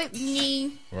fuck with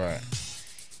me. Right.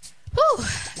 Whew,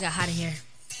 it got hot in here.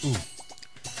 Ooh.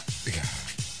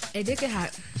 It did get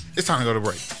hot. It's time to go to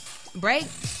break. Break.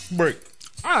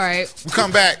 All right. We come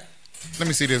back. Let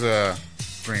me see this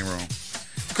green room.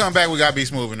 We come back. We got B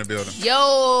Smooth in the building.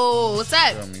 Yo, what's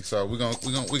up? You know me? So we got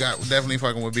definitely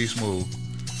fucking with B Smooth.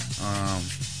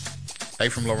 They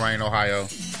from Lorain, Ohio.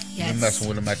 Yes. Been messing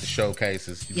with them at the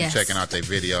showcases. You've been checking out their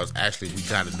videos. Actually, we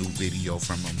got a new video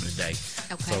from them today.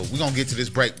 Okay. So we're going to get to this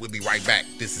break. We'll be right back.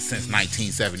 This is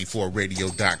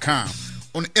Since1974Radio.com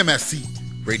on the MSC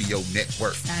Radio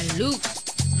Network. Salute.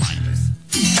 Mindless.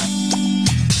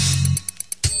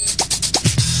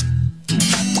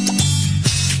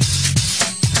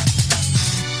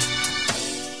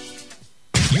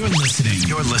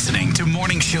 You're listening to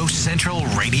Morning Show Central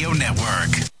Radio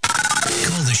Network.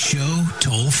 Call the show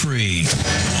toll free.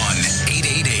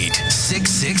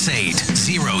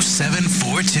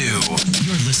 1-888-668-0742.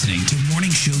 You're listening to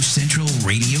Morning Show Central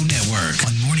Radio Network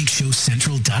on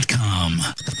morningshowcentral.com.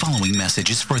 The following message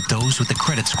is for those with a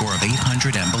credit score of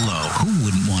 800 and below. Who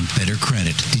wouldn't want better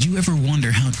credit? Did you ever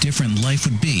wonder how different life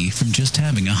would be from just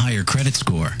having a higher credit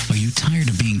score? Are you tired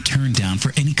of being turned down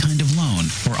for any kind of loan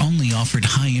or only offered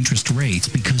high interest rates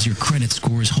because your credit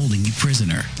score is holding you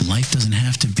prisoner? Life doesn't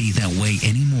have to be that way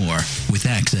anymore with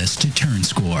access to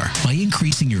TurnScore. By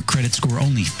increasing your credit score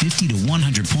only 50 to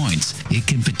 100 points, it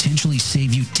can potentially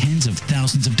save you tens of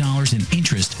thousands of dollars in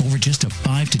interest over just a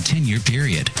 5 to 10 year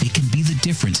period. It can be the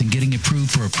difference in getting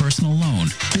approved for a personal loan,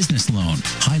 business loan,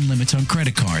 high limits on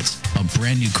credit cards, a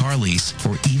brand new car lease,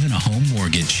 or even a home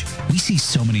mortgage. We see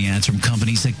so many ads from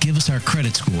companies that give us our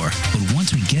credit score, but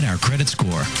once we get our credit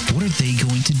score, what are they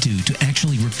going to do to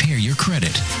actually repair your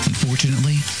credit?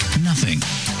 Unfortunately, nothing.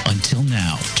 Until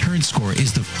now, TurnScore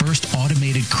is the first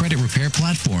automated credit repair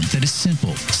platform that is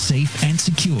simple, safe, and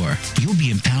secure. You'll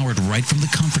be empowered right from the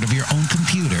comfort of your own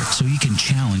computer so you can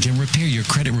challenge and repair your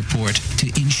credit report to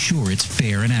ensure it's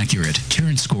fair and accurate.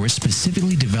 TurnScore is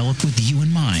specifically developed with you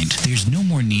in mind. There's no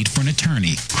more need for an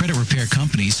attorney, credit repair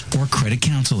companies, or credit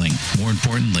counseling. More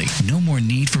importantly, no more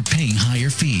need for paying higher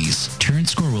fees.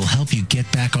 TurnScore will help you get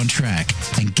back on track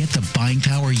and get the buying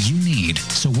power you need.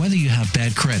 So whether you have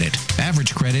bad credit,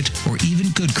 average credit, or even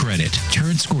good credit,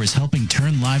 TurnScore is helping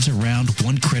turn lives around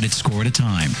one credit score at a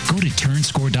time. Go to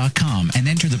turnscore.com and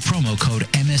enter the promo code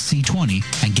MSC20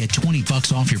 and get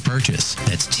 $20 off your purchase.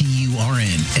 That's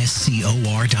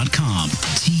TURNSCOR.com.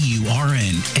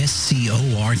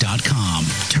 TURNSCOR.com.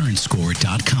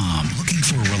 Turnscore.com. Looking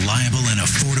for reliable and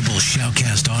affordable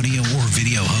Shoutcast audio or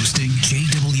video hosting?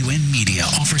 JWN Media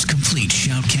offers complete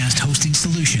Shoutcast hosting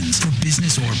solutions for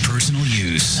business or personal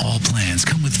use. All plans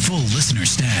come with full listener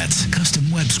stats, custom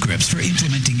web scripts for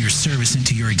implementing your service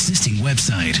into your existing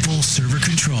website, full server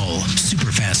control,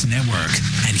 super fast network,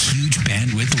 and huge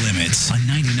bandwidth limits, a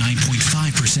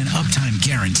 99.5% uptime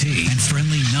guarantee, and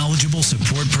friendly, knowledgeable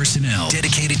support personnel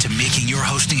dedicated to making your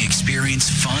hosting experience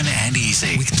fun and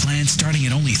easy. With plans starting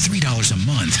at only $3 a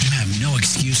month, you have no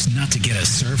excuse not to get a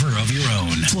server of your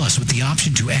own. Plus, with the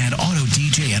option to add auto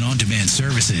DJ and on-demand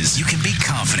services, you can be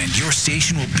confident your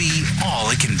station will be all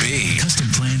it can be. Custom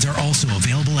plans are also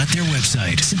available at their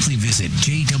website. Simply visit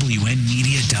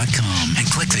jwnmedia.com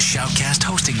and click the Shoutcast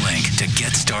hosting link to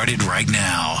get started right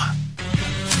now.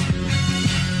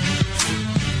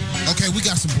 Okay, we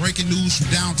got some breaking news from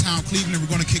downtown Cleveland.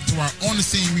 We're going to kick to our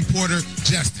on-the-scene reporter,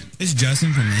 Justin. This is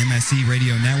Justin from the MSC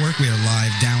Radio Network. We are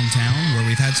live downtown where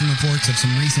we've had some reports of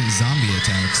some recent zombie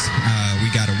attacks. We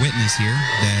got a witness here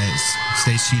that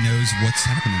states she knows what's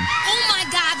happening. Oh my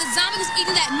God, the zombie was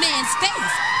eating that man's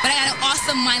face. But I got an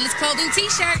awesome Mindless Clothing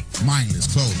t-shirt.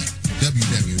 Mindless Clothing.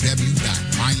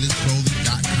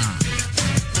 www.mindlessclothing.com.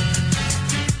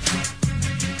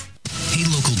 Hey,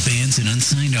 local bands and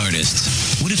unsigned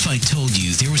artists. What if I told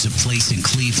you there was a place in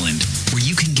Cleveland where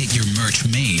you can get your merch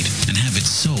made and have it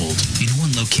sold in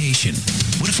one location?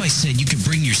 What if I said you could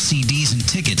bring your CDs and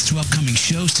tickets to upcoming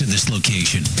shows to this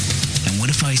location? And what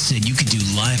if I said you could do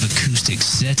live acoustic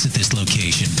sets at this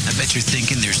location? I bet you're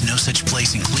thinking there's no such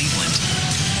place in Cleveland.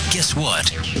 Guess what?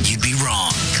 You'd be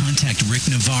wrong. Contact Rick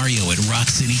Navario at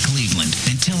Rock City, Cleveland,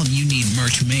 and tell him you need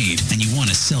merch made and you want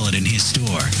to sell it in his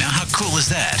store. Now, how cool is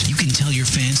that? You can tell your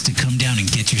fans to come down and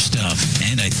get your stuff,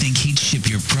 and I think he'd ship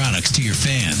your products to your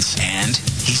fans. And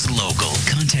he's local.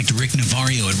 Contact Rick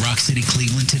Navario at Rock City,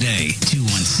 Cleveland today.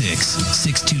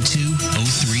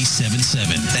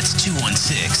 216-622-0377. That's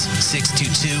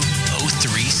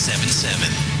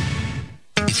 216-622-0377.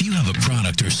 If you have a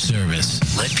product or service,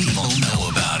 let people know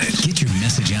about it. Get your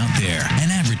message out there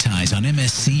and advertise on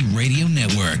MSC Radio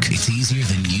Network. It's easier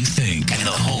than you think, and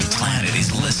the whole planet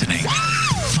is listening.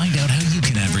 Find out how you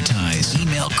can advertise.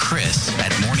 Email Chris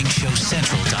at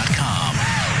morningshowcentral.com.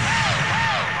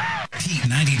 Heat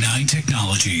 99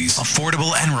 Technologies.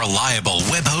 Affordable and reliable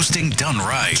web hosting done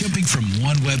right. Jumping from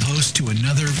one web host to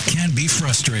another can be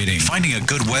frustrating. Finding a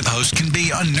good web host can be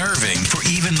unnerving for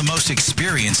even the most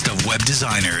experienced of web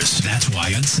designers. That's why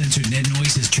Uncensored Net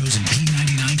Noise has chosen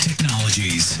P99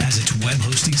 Technologies as its web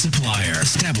hosting supplier.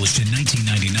 Established in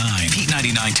 1999,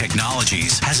 P99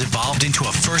 Technologies has evolved into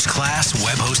a first-class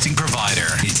web hosting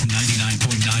provider. Its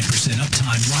 99.9%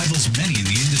 uptime rivals many in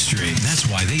the industry. That's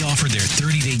why they offer their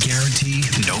 30-day guarantee,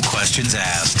 no questions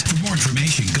asked. For more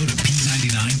information, go to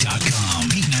P99.com.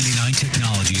 P99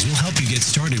 Technologies will help you get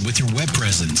started with your web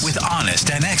presence with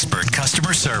honest and expert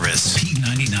customer service.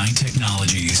 P99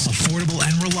 Technologies. Affordable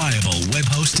and reliable web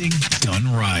hosting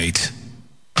done right.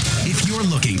 If you're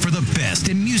looking for the best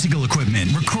in musical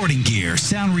equipment, recording gear,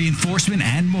 sound reinforcement,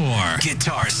 and more,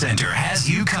 Guitar Center has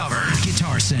you covered.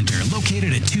 Guitar Center,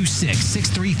 located at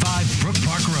 26635 Brook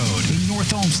Park Road in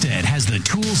North Olmsted, has the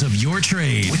tools of your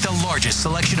trade with the largest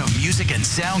selection of music and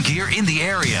sound gear in the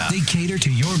area. They cater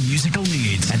to your musical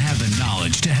needs and have the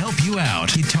knowledge to help you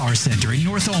out. Guitar Center in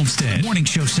North Olmsted.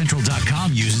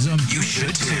 MorningShowCentral.com uses them. You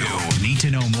should too. Need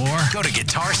to know more? Go to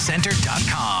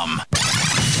GuitarCenter.com.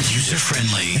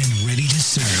 User-friendly and ready to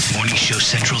serve.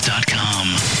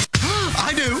 MorningShowCentral.com.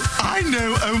 I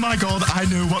know. Oh my God, I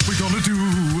know what we're gonna do.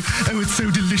 Oh, it's so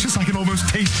delicious, I can almost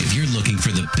taste it. If you're looking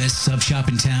for the best sub shop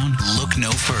in town, look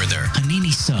no further.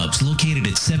 Hanini Subs, located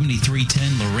at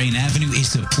 7310 Lorraine Avenue,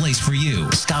 is the place for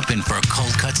you. Stop in for a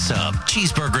cold cut sub,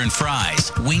 cheeseburger and fries,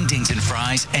 wingdings and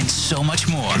fries, and so much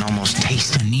more. And almost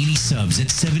taste Hanini Subs at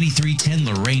 7310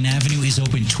 Lorraine Avenue is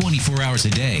open 24 hours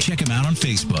a day. Check them out on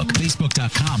Facebook,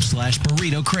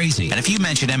 facebook.com/burrito crazy. And if you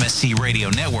mention MSC Radio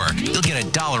Network, you'll get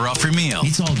 $1 off your meal.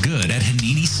 It's all good at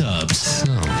Hanini Subs. So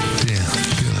damn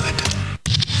good.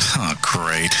 Oh,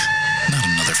 great. Not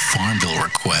another farm bill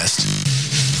request.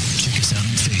 Check us out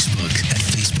on Facebook at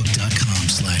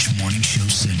facebook.com/Morning Show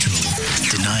Central.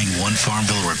 Denying one farm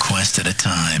bill request at a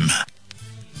time.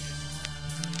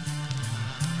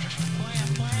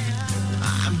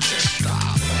 I'm just a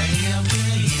player.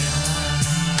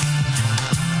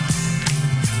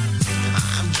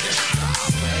 I'm just a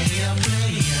player.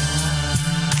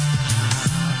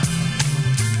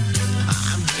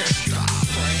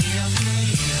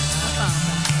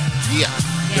 Yeah,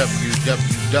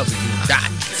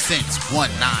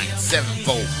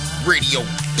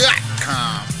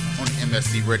 www.sense1974radio.com on the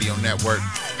MSC Radio Network.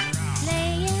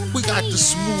 We got the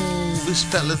smoothest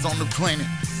fellas on the planet.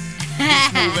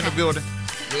 Smooth in the building.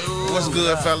 What's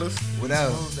good, fellas? What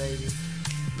up?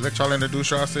 Let y'all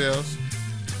introduce yourselves.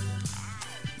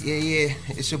 Yeah.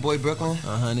 It's your boy Brooklyn.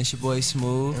 It's your boy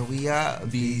Smooth. And we are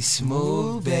Be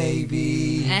Smooth,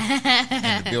 baby.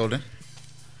 In the building.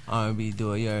 R&B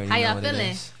duo, you already How know y'all what feeling?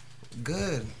 it is.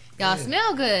 Good. Y'all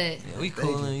smell good. Yeah, we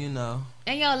coolin', you know.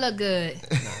 And y'all look good.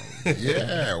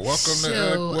 Yeah, welcome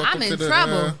I'm in to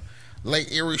trouble. Lake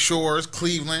Erie Shores,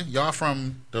 Cleveland. Y'all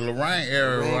from the Lorraine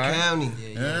area, Lorraine right? County.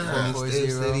 Yeah.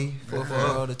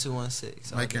 440 to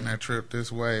 216. Making that trip this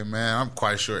way, man. I'm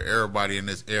quite sure everybody in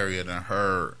this area done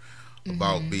heard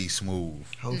about Be Smooth.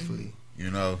 Hopefully. You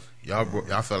know,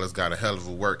 y'all fellas got a hell of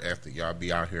a work ethic. Y'all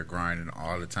be out here grinding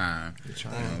all the time. You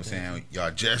know what I'm saying? Y'all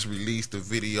just released a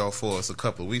video for us a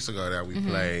couple of weeks ago that we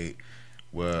played.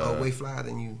 Well, way flyer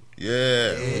than you.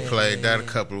 Yeah, we played that a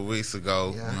couple of weeks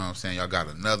ago. You know what I'm saying? Y'all got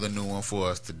another new one for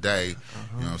us today. You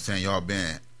know what I'm saying?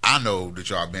 I know that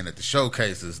y'all been at the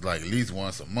showcases like at least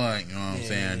once a month, you know what I'm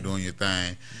saying, doing your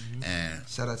thing. And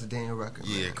shout out to Daniel Rucker.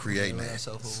 Yeah, creating that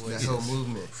whole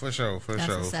movement. For sure.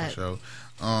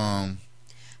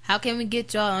 How can we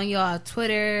get y'all on y'all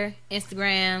Twitter,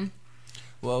 Instagram?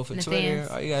 Well, for Twitter,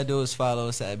 all you gotta do is follow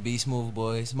us at Be Smooth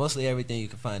Boys. Mostly everything you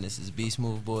can find us is Be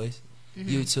Smooth Boys.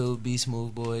 YouTube, Be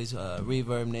Smooth Boys.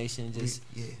 Reverb Nation, just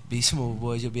Be Smooth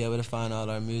Boys. You'll be able to find all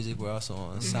our music. We're also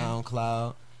on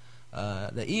SoundCloud.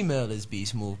 The email is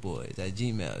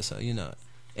bsmoothboys@gmail. So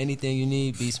anything you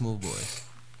need, Be Smooth Boys.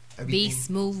 Be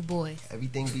Smooth Boys.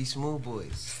 Everything Be Smooth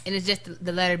Boys. And it's just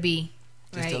the letter B.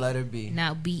 Just right? the letter B.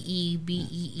 Now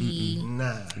BEBEE.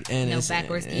 Nah. And no it's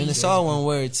backwards and E. it's all one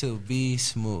word too. Be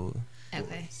Smooth.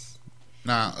 Okay.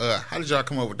 Now, how did y'all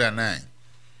come up with that name?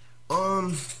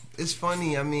 It's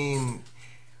funny. I mean,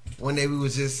 one day we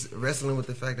was just wrestling with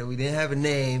the fact that we didn't have a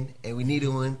name and we needed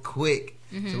one quick.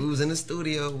 So we was in the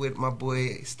studio with my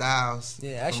boy Styles.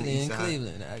 Yeah, actually in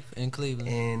Cleveland.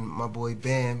 And my boy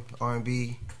Bam,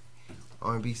 R&B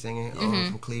singer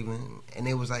from Cleveland. And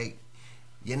they was like,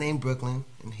 your name Brooklyn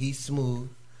and he's Smooth.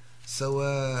 So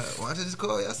why don't you just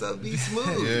call yourself Be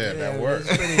Smooth? Yeah, that works.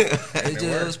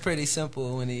 It was pretty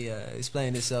simple when he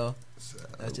explained it. So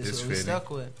that's just what we stuck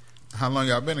with. How long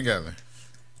y'all been together?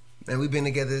 Man, we've been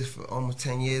together for almost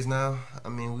 10 years now. I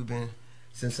mean, we've been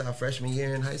since our freshman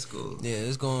year in high school. Yeah,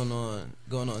 it's going on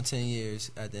 10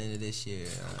 years at the end of this year.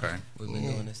 Okay. We've been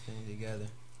doing this thing together.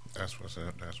 That's what's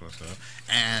up.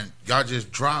 And y'all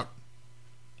just dropped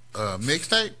a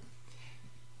mixtape?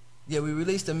 Yeah, we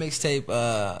released a mixtape,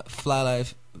 Fly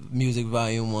Life Music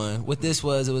Volume 1. What this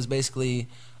was, it was basically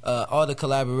all the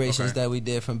collaborations that we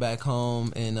did from back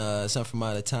home and some from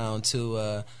out of town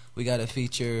too. We got a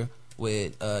feature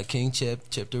with King Chip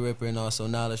the Ripper, and also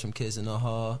Knowledge from Kids in the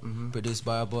Hall, produced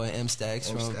by our boy M Stacks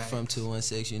from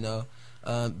 216.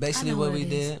 Basically what we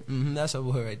did, that's our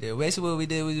boy right there. Basically what we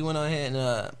did, we went on ahead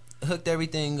and hooked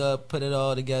everything up, put it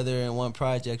all together in one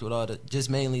project with just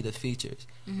mainly the features.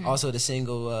 Also the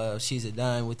single She's a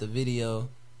Dime with the video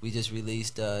we just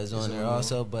released is on there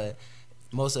also, but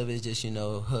most of it is just,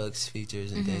 hooks,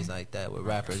 features, and things like that with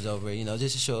rappers over,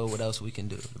 just to show what else we can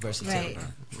do, versatility. Right.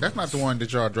 That's not the one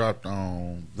that y'all dropped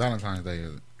on Valentine's Day,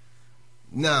 is it?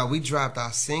 Nah, we dropped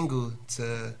our single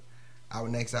to our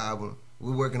next album.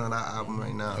 We're working on our album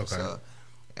right now. Okay. So,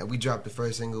 and we dropped the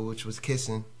first single, which was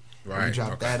Kissing. Right. And we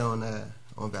dropped that on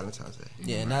Valentine's Day.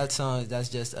 Yeah, and that song, that's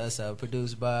just us,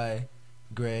 produced by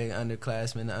Greg, the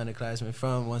underclassman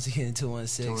from, once again,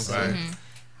 216. Right.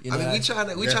 I mean, we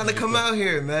trying to come out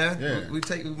here, man. Yeah. We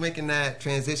making that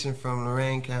transition from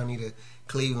Lorain County to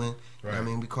Cleveland. Right. I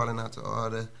mean, we calling out to all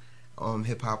the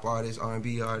hip hop artists,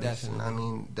 R&B artists, Definitely. and I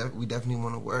mean, we definitely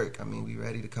want to work. I mean, we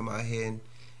ready to come out here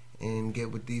and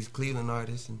get with these Cleveland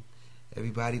artists and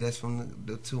everybody that's from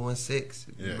the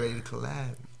 216. Yeah. We ready to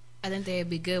collab. I think they'd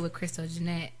be good with Crystal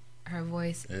Jeanette, her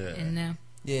voice, and them.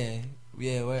 Yeah.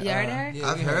 You heard her?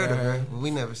 Yeah, I've heard of her.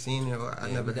 We never seen her.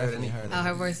 I never heard any. Oh,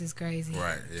 her voice is crazy.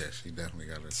 Right, yeah, she definitely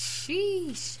got a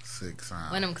Sheesh. sick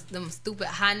sound. One of them stupid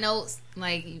high notes,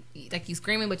 like you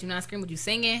screaming, but you're not screaming, but you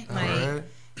singing. Right.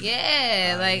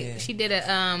 Yeah, she did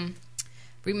a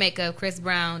remake of Chris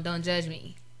Brown, Don't Judge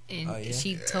Me, and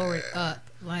she tore it up.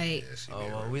 Like,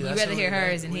 you rather hear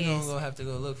hers than his. We're gonna have to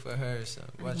go look for her. So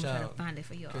watch out. Try to find it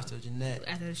for y'all. Crystal Jeanette.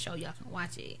 After the show, y'all can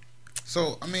watch it.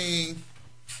 So, I mean,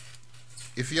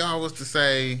 if y'all was to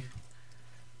say,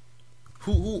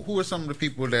 who are some of the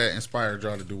people that inspired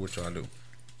y'all to do what y'all do?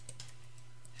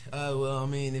 Well, I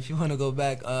mean, if you want to go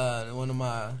back,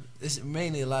 it's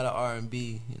mainly a lot of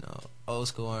R&B, old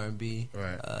school R&B.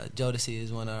 Right. Jodeci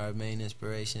is one of our main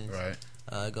inspirations. Right.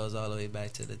 It goes all the way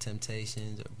back to the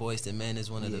Temptations. Or Boyz II Men is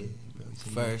one of the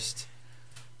first.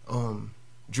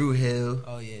 Drew Hill.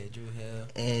 Oh yeah, Drew Hill.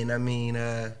 And I mean,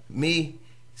 me,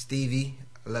 Stevie.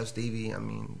 I love Stevie. I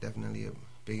mean, definitely a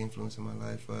big influence in my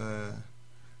life.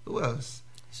 Who else?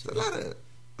 A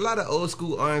lot of old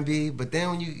school R&B. But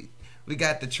then when we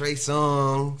got the Trey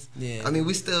songs. Yeah. I mean,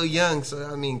 we still young, so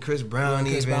I mean, Chris Brown.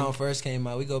 When Chris Brown first came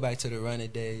out, we go back to the Run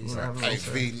It days. Right. Hey,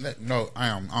 V,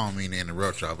 I don't mean to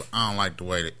interrupt y'all, but I don't like the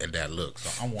way that looks.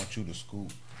 So I want you to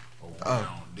scoot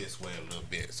around this way a little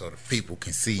bit so the people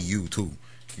can see you too.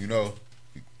 Y'all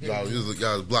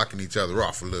was blocking each other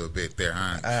off a little bit there,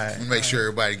 huh? Right. We make sure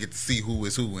everybody get to see who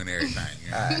is who and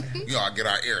everything. Y'all get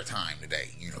our airtime today.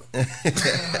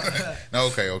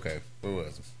 Okay. What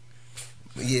was it?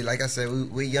 Yeah, like I said,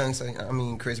 we're young, so I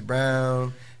mean, Chris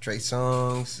Brown, Trey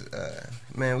Songz,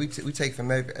 man, we take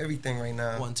from everything right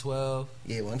now. 112.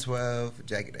 Yeah, 112,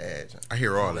 Jagged Edge. I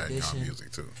hear all that in y'all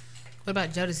music too. What about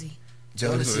Jodeci?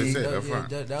 Jodeci.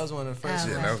 That was one of the first.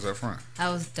 Yeah, that was up front. I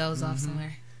was dozed off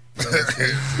somewhere. She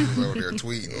was over there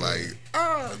tweeting like,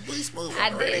 Be Smooth.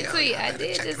 I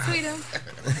did just tweet him.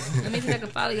 Let me see if I can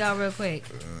follow y'all real quick.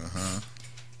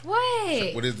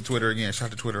 What? What is the Twitter again? Shout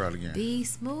the Twitter out again. Be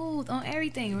Smooth on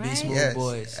everything, right? Be Smooth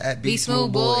Boys. At Be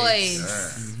Smooth Boys.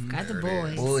 Yeah. Got the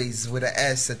boys. Boys with an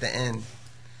S at the end.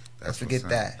 Don't forget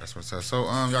that. That's what's up. So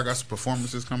y'all got some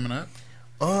performances coming up?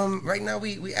 Right now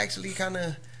we actually kind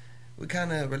of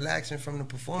relaxing from the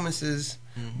performances.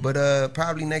 But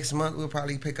probably next month we'll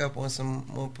probably pick up on some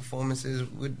more performances.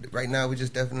 Right now we're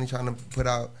just definitely trying to put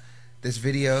out this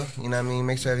video. You know what I mean?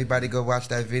 Make sure everybody go watch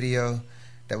that video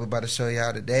that we're about to show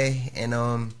y'all today. And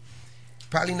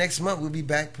probably next month we'll be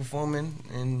back performing,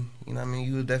 and you know what I mean,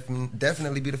 you will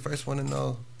definitely be the first one to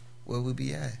know where we'll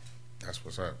be at. That's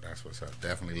what's up. That's what's up.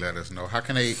 Definitely let us know. How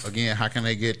can they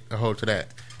get a hold of that?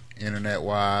 Internet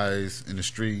wise, in the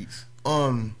streets?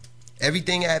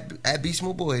 Everything at Be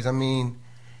Smooth Boyz. I mean,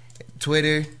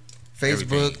 Twitter,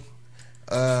 Facebook,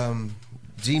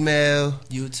 Gmail,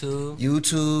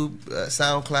 YouTube,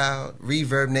 SoundCloud,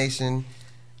 Reverb Nation.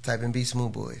 Type in Be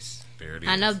Smooth Boyz. There it is.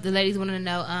 I know the ladies want to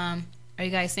know. Are you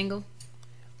guys single?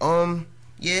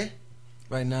 Yeah.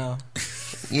 Right now.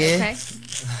 Yeah. Okay.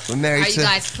 We're married. Are you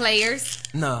guys players?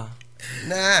 No.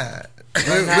 Nah.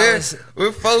 Right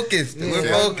we're focused. Yeah. We're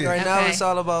focused. Right now it's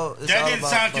all about. That didn't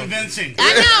sound convincing.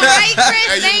 I know, right,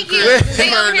 Chris? Thank you.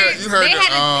 You heard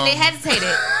They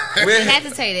hesitated. They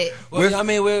hesitated. Well, I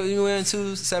mean, we're in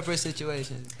two separate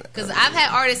situations. Because I've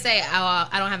had artists say, "Oh,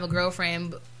 I don't have a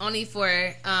girlfriend," but only for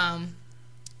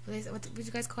what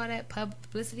you guys call that?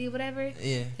 Publicity or whatever.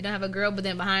 Yeah. You don't have a girl, but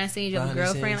then behind the scenes you have a Behind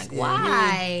the girlfriend. scenes, Like, yeah.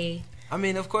 why? I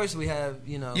mean, of course we have,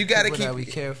 You gotta people keep that we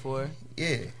care for. Yeah.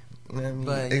 You know what I mean?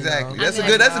 But, exactly. know, That's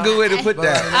a good way to put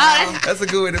that. That's a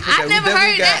good way to put that. I've never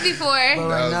heard that before. But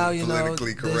right now, you know,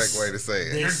 politically correct way to say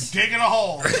it. You're digging a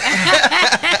hole.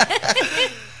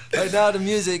 Right now, the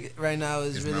music right now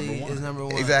is number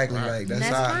one. Exactly, like that's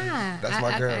fine. That's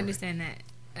my girl. I understand that.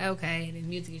 Okay, the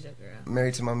music is your girl.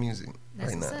 Married to my music.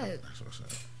 That's right what's now. up. That's what's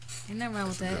up. Ain't nothing wrong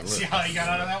with that. See how you got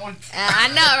out of that one? I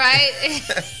know, right?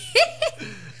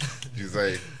 You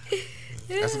say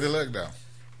that's a good look though.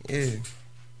 Yeah.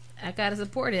 I gotta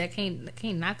support it. I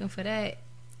can't knock him for that.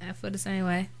 I feel the same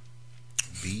way.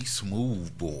 Be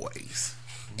Smooth Boyz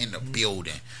in the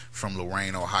building from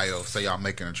Lorain, Ohio. Say y'all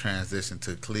making a transition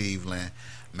to Cleveland.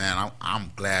 Man,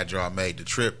 I'm glad y'all made the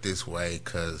trip this way,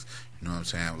 because you know what I'm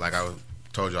saying. Like I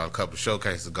told y'all a couple of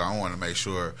showcases ago, I want to make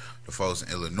sure the folks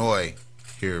in Illinois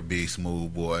hear Be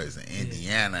Smooth Boyz, in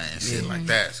Indiana and shit like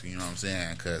that. So, you know what I'm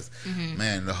saying? Because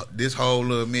man, this whole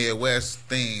little Midwest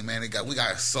thing, man, we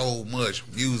got so much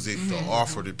music to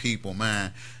offer to people,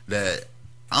 man, that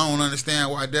I don't understand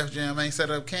why Def Jam ain't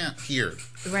set up camp here.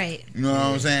 Right. You know what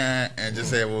I'm saying? And just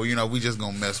say, well, you know, we just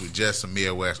gonna mess with just some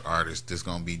Midwest artists. This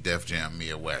gonna be Def Jam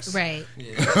Midwest. Right.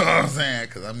 You know what I'm saying?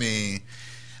 Because I mean,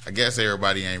 I guess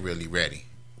everybody ain't really ready.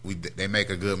 They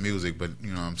make a good music, but you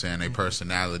know what I'm saying, their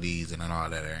personalities and all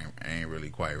that ain't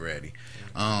really quite ready.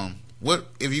 What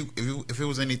if it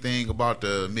was anything about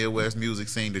the Midwest music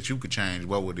scene that you could change?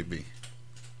 What would it be?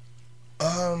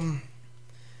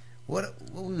 What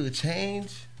we would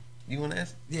change? You want to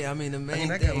ask? Yeah, I mean the main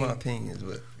I thing. got my opinions,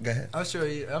 but go ahead. I'm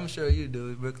sure you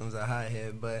do. Brooklyn's a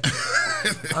hothead, but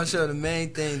I'm sure the main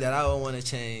thing that I would want to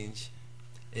change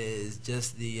is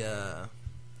just the.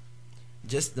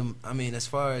 I mean, as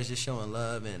far as just showing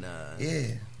love and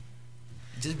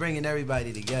just bringing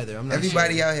everybody together.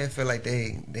 Everybody out here feel like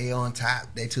they on top.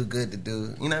 They too good to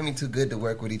do. You know what I mean? Too good to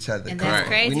work with each other. And that's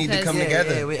crazy. We need to come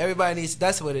together. Yeah, everybody needs.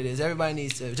 That's what it is. Everybody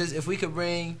needs to just if we could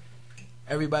bring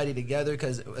everybody together,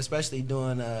 because especially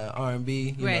doing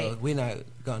R&B, you know, we're not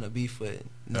gonna beef with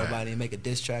nobody and make a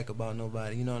diss track about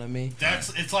nobody. You know what I mean?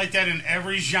 It's like that in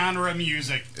every genre of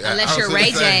music. Yeah, unless you're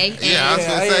Ray J.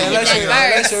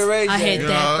 Unless you're Ray J. I hit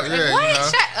that. Like,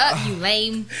 what? Shut up, you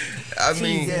lame. I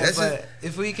mean, but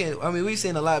if we can, I mean, we've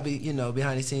seen a lot,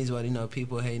 behind the scenes where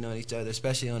people hating on each other,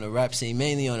 especially on the rap scene,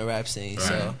 mainly on the rap scene. Right.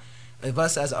 So, if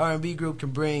us as an R&B group can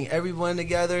bring everyone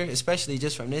together, especially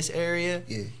just from this area,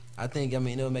 I think,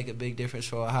 it'll make a big difference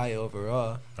for Ohio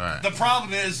overall. Right. The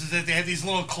problem is that they have these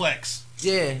little cliques.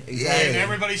 Yeah, exactly. And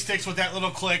everybody sticks with that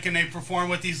little clique, and they perform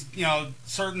with these,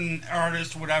 certain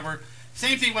artists or whatever.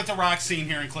 Same thing with the rock scene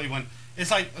here in Cleveland.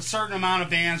 It's like a certain amount of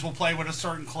bands will play with a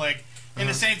certain clique. And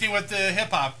the same thing with the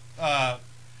hip-hop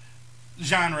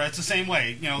genre. It's the same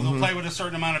way. They'll play with a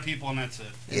certain amount of people, and that's it.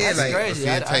 Yeah, that's crazy.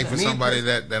 If you take for somebody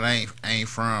that ain't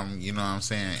from, you know what I'm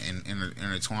saying,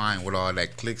 intertwined with all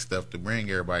that click stuff to bring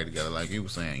everybody together, like you were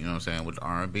saying, you know what I'm saying, with the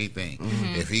R&B thing.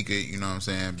 If he could, you know what I'm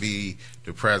saying, be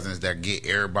the presence that get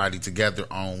everybody together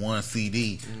on one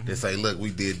CD, that say, look,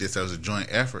 we did this as a joint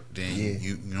effort, then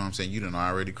you know what I'm saying, you done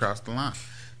already crossed the line.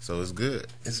 So it's good.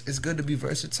 It's good to be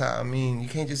versatile. I mean, you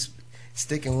can't just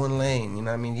stick in one lane. You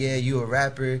know what I mean? Yeah, you a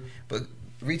rapper, but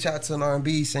reach out to an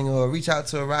R&B singer or reach out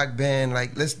to a rock band.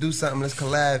 Like, let's do something. Let's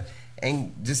collab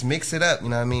and just mix it up. You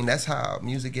know what I mean? That's how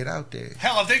music get out there.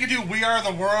 Hell, if they could do "We Are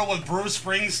the World" with Bruce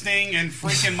Springsteen and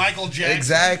freaking Michael Jackson,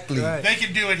 Exactly. they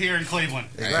could do it here in Cleveland.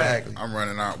 Exactly. I'm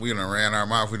running out. We done ran our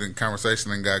mouth. We done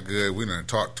conversation and got good. We done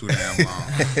talked too damn long.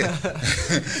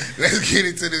 Let's get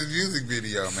into this music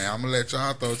video, man. I'm gonna let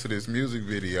y'all throw to this music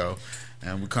video,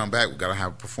 and we come back. We gotta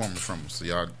have a performance from them. So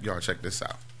y'all check this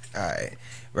out. All right.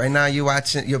 Right now you're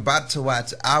about to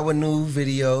watch our new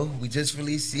video we just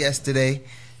released yesterday.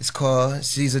 It's called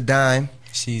She's a Dime.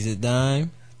 She's a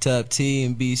Dime. Tub T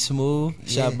and B Smooth. Yeah.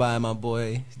 Shot by my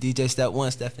boy DJ Step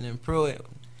 1, Stephen and Pruitt.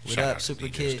 What Shout up, out to Super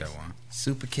DJ Kids? Step One.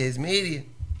 Super Kids Media.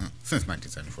 Since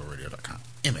 1974radio.com.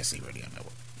 MSC Radio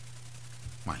Network.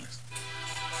 Minus.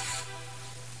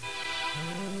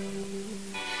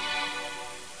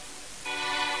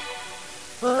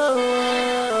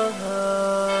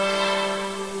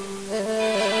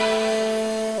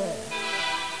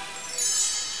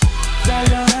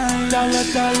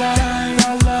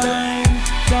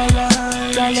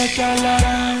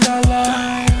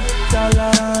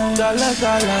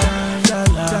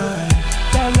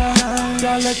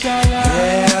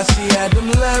 Yeah, she had them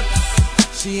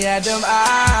lips, she had them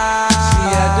eyes,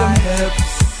 she had them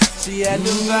hips, she had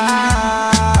them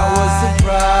vibes. I was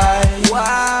surprised.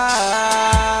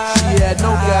 Why? She had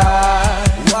no guy.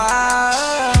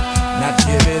 Why? Not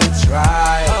give it a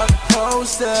try. A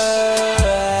poster,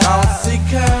 bouncy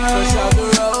curl, push out the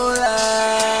roller.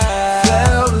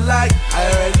 Felt like I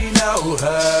already know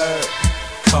her.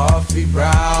 Coffee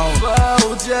brown,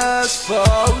 Folgers.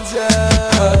 Her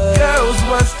girls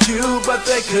was cute, but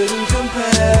they couldn't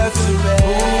compare to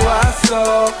who I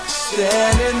saw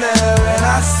standing there, and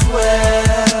I swear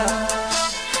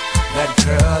that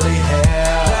curly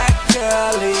hair,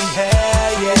 yeah,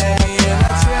 in a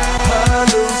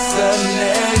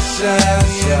hallucination.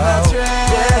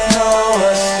 There's no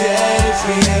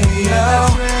escaping,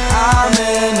 no. I'm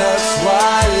in a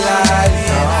twilight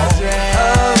zone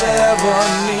of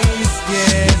ebony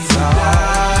skin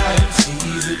tone.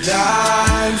 She's a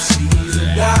dime, she's a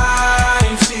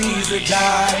dime, she's a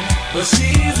dime, but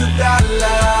she's a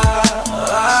dollar.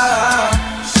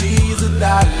 She's a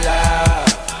dollar,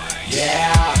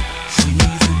 yeah.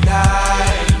 She's a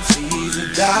dime, she's a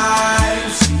dime,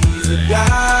 she's a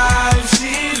dime,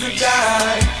 she's a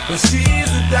dime, but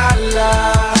she's a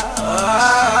dollar.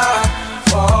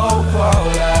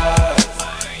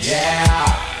 Yeah.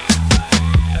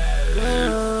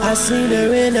 I seen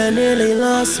her and I nearly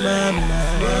lost my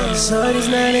mind. Shorty's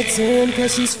 9 or 10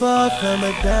 cause she's far from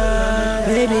a dime.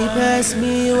 Baby, pass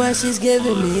me while she's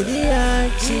giving me the eye.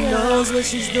 She knows what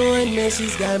she's doing, man,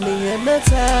 she's got me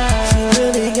hypnotized. She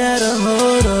really got a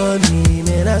hold on me,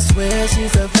 man, I swear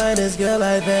she's the finest girl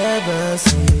I've ever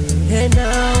seen. And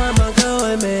now I'ma go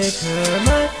and make her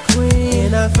my queen.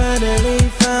 And I finally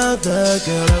found the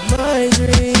girl of my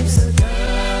dreams.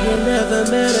 You never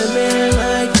met a man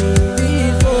like me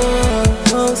before.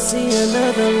 Won't see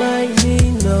another like me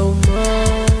no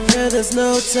more. Yeah, there's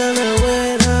no telling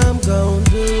what I'm gon'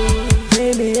 do.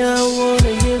 Baby, I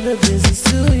wanna give the business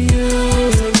to you.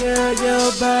 So girl,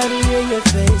 your body and your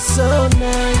face so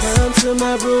nice. Come to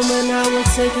my room and I will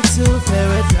take you to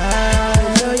paradise. I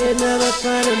know you'll never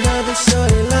find another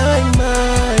shorty like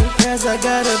mine. Cause I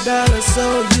got a dollar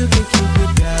so you can keep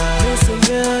it down. Listen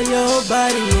girl, your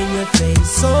body and your face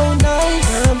so nice.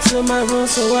 Come to my room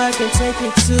so I can take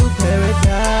you to paradise. I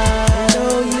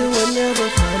know you will never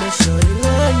find a shorty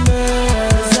like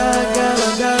mine. Cause I got a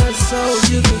dollar so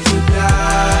you can keep it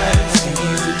down.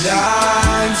 She's a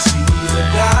dime, she's a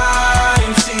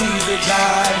dime, she's a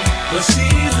dime, but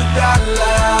she's a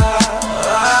dollar.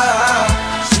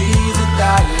 She's a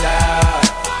dollar,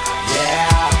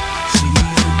 yeah. She's a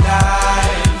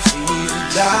dime, she's a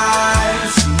dime,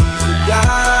 she's a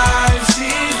dime,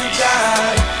 she's a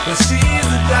dime, but she's a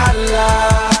dollar.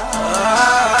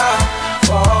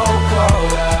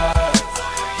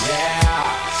 Yeah.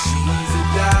 She's a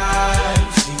dime,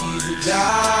 she's a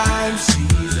dime,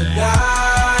 she's a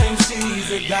dime, she's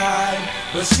a dime,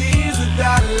 but she's a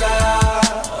dollar.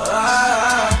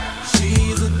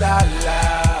 She's a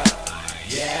dollar,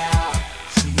 yeah.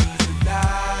 She's a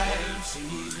dime,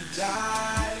 she's a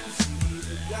dime, she's a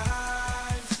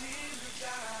dime, she's a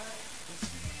dime.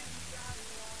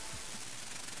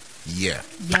 Yeah.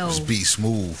 Yo. Just be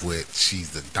smooth with She's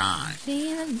the Dime.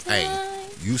 She's a dime. Hey,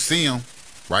 you see them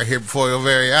right here before your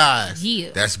very eyes.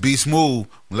 Yeah. That's Be Smooth.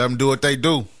 Let them do what they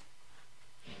do.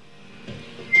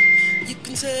 You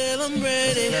can tell I'm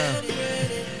ready.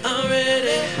 I'm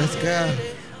ready. Let's go.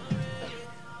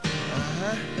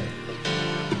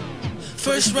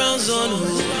 First round's on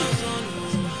who?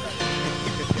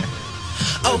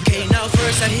 Okay, now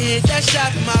first I hit that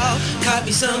shopping mall,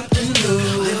 copy something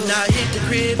new. Then I hit the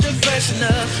crib to freshen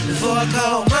up before I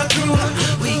call my crew.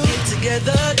 We get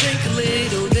together, drink a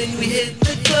little, then we hit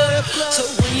the club. So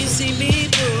when you see me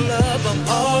pull up, I'm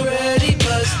already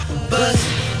buzzed.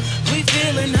 We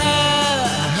feeling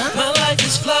high, my life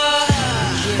is fly.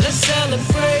 Let's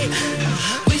celebrate,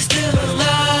 we still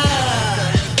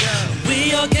alive.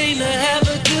 We all came to have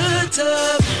a good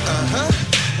time.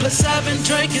 Plus I've been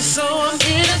drinking, so I'm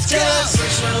energized.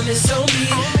 First round is on me,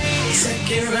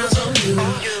 second round's on you.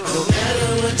 No matter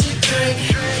what you drink,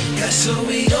 that's what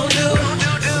we gon' do.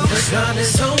 First round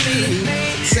is on me,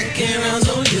 second round's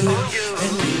on you,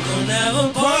 and we gon' have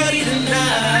a party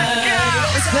tonight.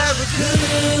 Let's have a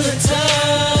good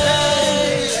time.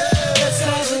 Let's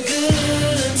have a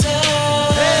good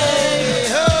time.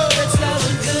 Let's have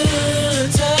a good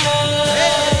time.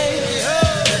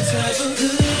 Let's have a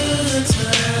good time.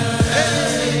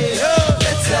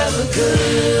 Let's have a good time. Let's have a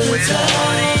good time.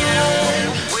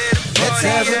 Let's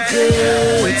have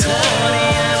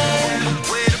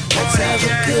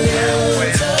a good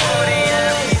time.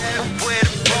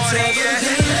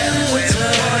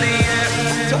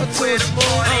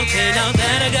 Okay, now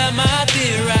that I got my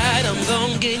beer right, I'm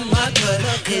gon' get my cut.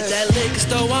 Hit that liquor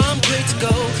store, I'm quick to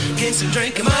go. Get some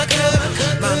drink in my cup.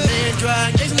 My man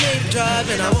drive, next name drive,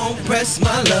 and I won't press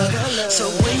my luck.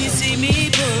 So when you see me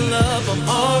pull up, I'm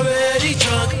already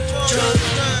drunk.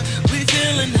 We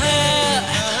feeling high,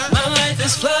 my life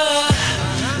is fly.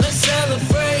 Let's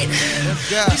celebrate,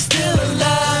 we still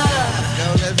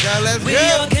alive. We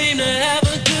all came to have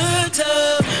a good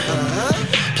time.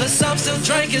 Plus I'm still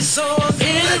drinking, so I'm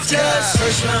energized.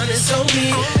 First round is on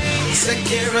me,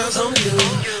 second round's on you.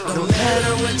 No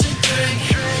matter what you drink,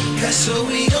 that's what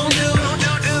we gon' do.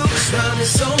 First round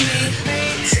is on me,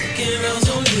 second round's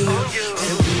on you,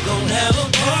 and we gon' have a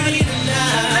party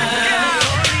tonight.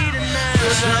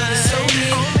 First round is on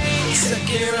me,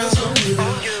 second round's on you.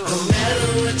 No matter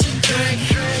what you drink,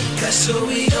 that's what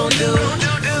we gon' do.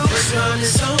 First round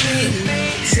is on me,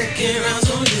 second round's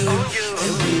on you,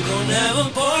 and we gon' have a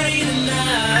party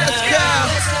tonight. Let's go.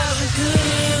 Let's have a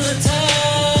good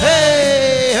time.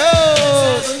 Hey ho.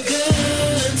 Let's have a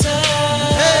good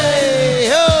time. Hey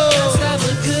ho. Let's have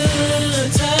a good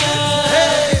time.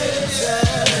 Hey.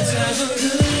 Let's have a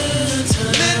good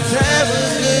time. Let's have a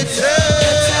good time.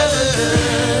 Let's have a good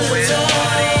time.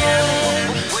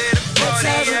 Let's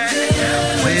have a good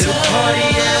time. Where the party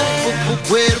at?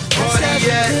 Where the party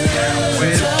at?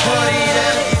 Where the party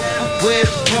at? Where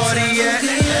the party at?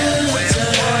 Where the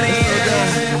party at?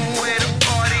 Where the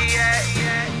party at?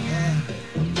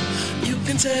 You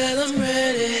can tell I'm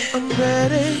ready. I'm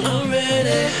ready. I'm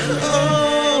ready.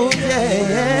 Oh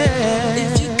yeah.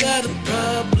 If you got a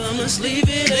problem, let's leave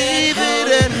it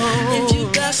at home. If you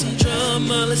got some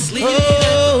drama, let's leave it at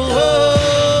home.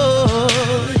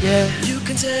 Oh yeah. You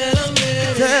can tell I'm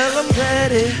ready. Tell I'm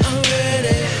ready. I'm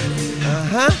ready.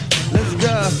 Let's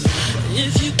go.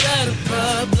 If you got a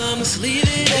problem, let's leave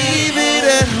it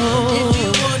at home. If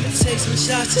you want to take some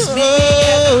shots, just meet me at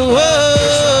the bar.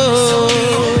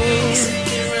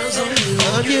 Second round's on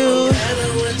you. No matter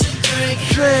what you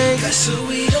drink, that's what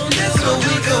we gon' do.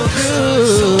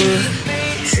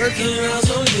 Second round's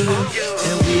on you,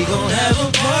 and we gon' have a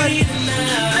party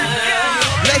tonight.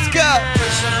 Let's go.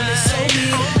 First round is on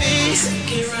me,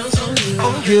 second round's on you. No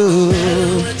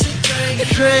matter what you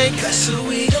drink, that's what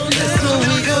we gon' do.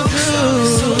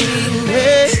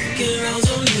 Hey. Second round's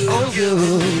on you.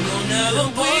 We gon' have a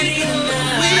party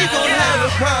tonight. We gon' have a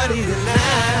party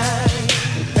tonight.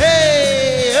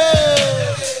 Hey ho.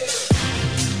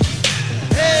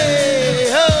 Hey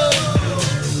ho.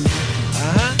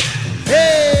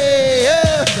 Hey ho.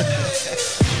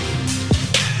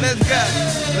 Let's go.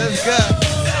 Let's go.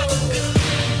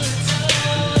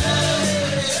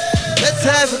 Let's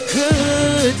have a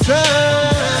good time.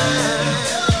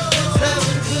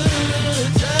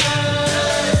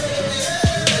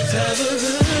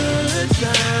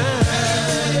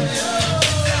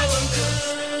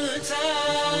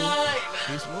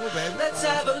 Let's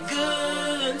have a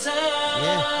good time.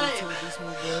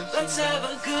 Let's have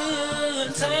a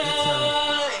good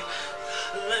time.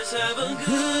 Let's have a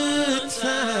good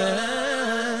time.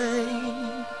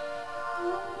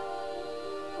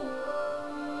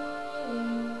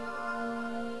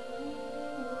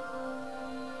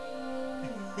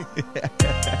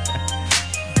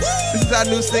 This is our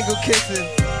new single, Kissin'.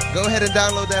 Go ahead and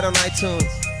download that on iTunes.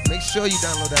 Make sure you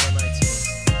download that on iTunes.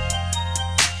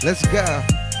 Let's go.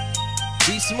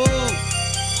 Be smooth.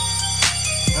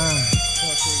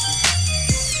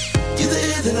 You the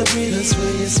air that I breathe, I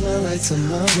swear you smell like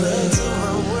tomorrow.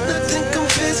 Nothing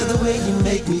compares to the way you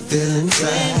make me feel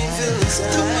inside.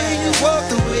 The way you walk,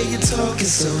 the way you talk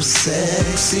is so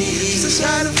sexy. Such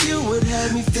shot of you would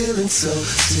have me feeling so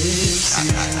tipsy.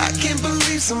 I can't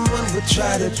believe someone would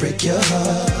try to break your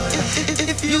heart.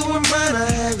 If you were mine,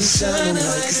 I'd have you shining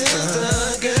like a star.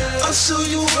 I'll show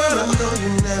you a world I know you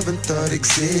never thought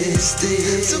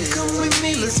existed. So come with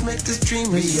me, let's make this dream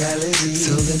reality.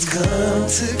 So let's come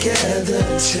together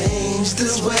and change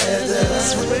this weather. I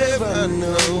swear I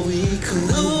know we could.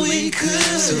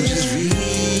 So just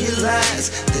realize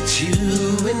that you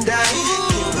and I can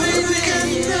work. I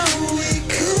know we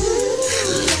could.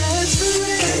 Last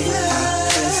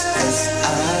forever.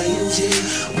 K-I-S-S-I-N-G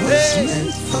was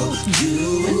meant for you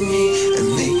and me, and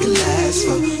make it last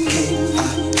for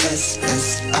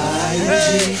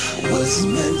K-I-S-S-I-N-G was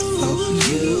meant for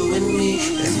you and me,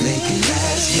 and make it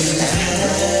last for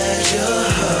had your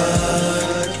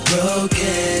heart broken.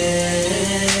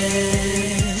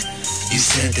 You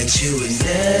said that you would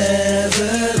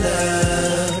never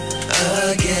love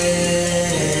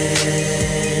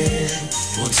again.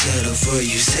 Won't settle for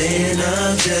you saying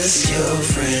I'm just your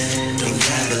friend. Ain't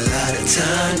got a lot of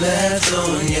time left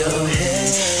on your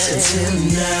hands. So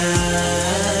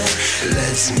tonight,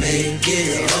 let's make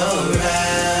it alright.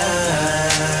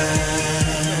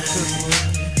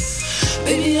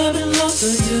 Baby, I've been lost,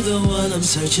 but you're the one I'm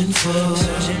searching for.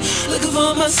 Looking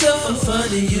for myself, I'm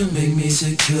finding you, make me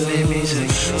secure. You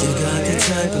got the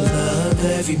type of love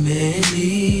every man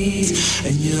needs,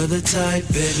 and you're the type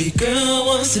every girl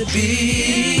wants to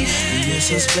be. And you're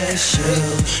so special,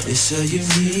 you're so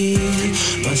unique.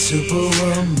 My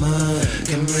superwoman,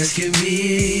 come rescue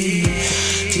me.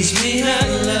 Teach me how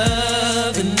to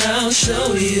love, and I'll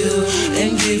show you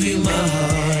and give you my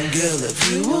heart, girl,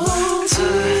 if you want to.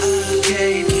 I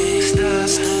can't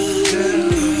stop, girl,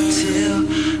 till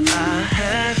I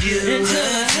have you. Until I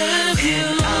have you,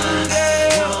 I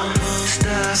won't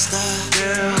stop,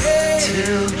 girl,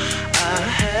 till I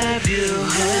have you.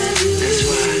 That's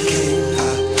why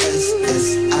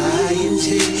K-I-S-S-I-N-G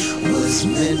was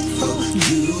meant for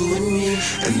you and me,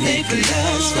 and make it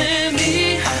last for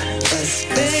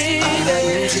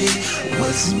K-I-S-S-I-N-G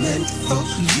was meant for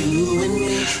you and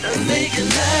me, and make it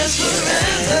last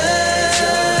forever.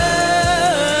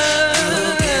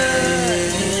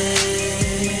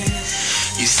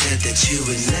 That you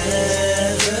would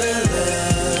never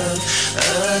love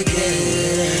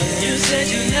again. You said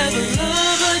you never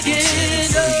love again.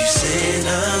 So you saying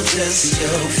I'm just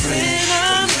your friend.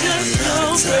 I'm just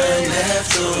your friend. Time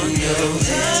left on your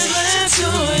hands.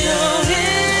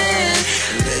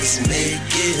 Let's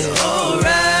make it alright.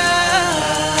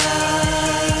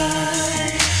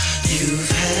 You've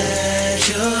had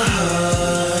your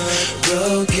heart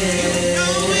broken.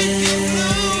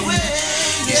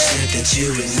 You said that you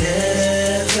would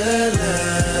never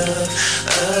love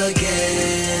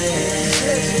again.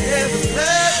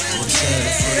 Won't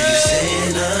settle for you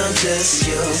saying I'm just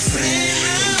your friend.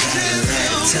 Ain't got a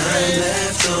lot of time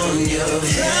left on your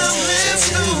hands.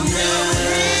 So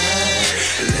tonight,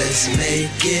 let's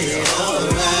make it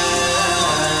alright.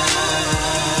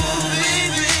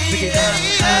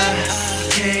 I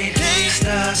can't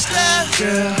stop,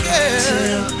 girl,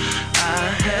 till I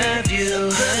have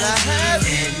you.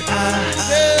 And I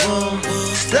won't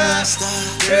stop,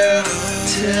 girl,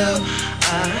 till I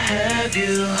have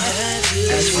you.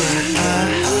 That's why I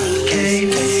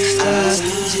can't stop,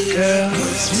 girl,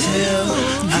 till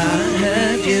I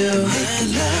have you.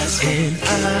 And I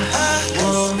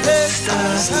won't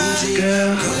stop,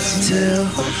 girl, till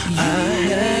I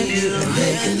have you.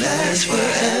 Make it last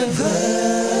forever.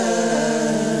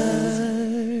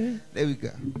 There we go.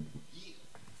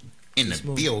 In the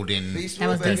building. That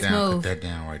was Be Smooth. Cut that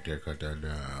down right there. Cut that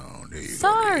down. There you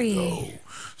Sorry. go. There you go.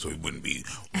 So it wouldn't be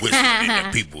whispering in the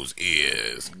people's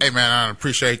ears. Hey, man, I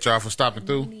appreciate y'all for stopping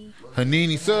through.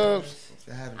 Hanini Subs.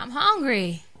 I'm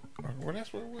hungry. Well,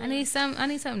 that's what it was. I need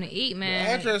something to eat, man.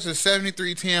 The address is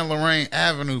 7310 Lorraine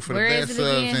Avenue for Where the is best it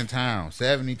subs again? in town.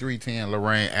 7310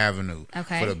 Lorraine Avenue.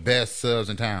 Okay. For the best subs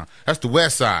in town. That's the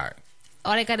west side.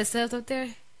 Oh, they got the subs up there?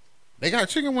 They got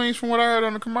chicken wings from what I heard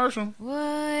on the commercial.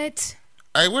 What?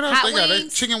 Hey, what else Hot they got? They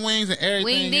wings? chicken wings and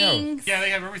everything Wing else. dings? Yeah,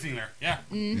 they have everything there. Yeah.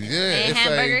 Mm. Yeah, And it's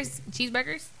hamburgers?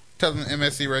 Cheeseburgers? Tell them the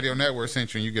MSC Radio Network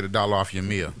sent you and you get $1 off your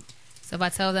meal. So if I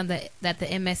tell them that the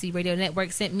MSC Radio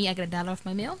Network sent me, I get $1 off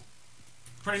my meal?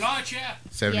 Pretty much, yeah.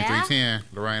 7310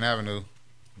 Lorraine Avenue.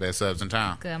 Best subs in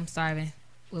town. Good, I'm starving.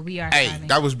 Well, we are Hey, starving.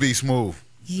 that was Be Smooth.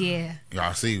 Yeah.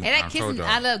 Y'all see. Hey, that I told kissing, y'all.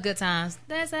 I love good times.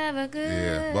 Let's have a good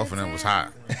Yeah, both of them was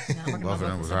hot. Both of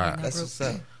them was hot. That's what's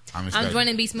up. I'm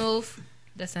joining Be Smooth.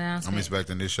 That's an announcement. I'm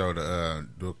expecting this show to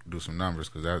do some numbers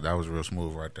because that was real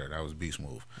smooth right there. That was be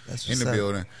smooth. That's in the what's up.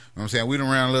 building. You know what I'm saying? We done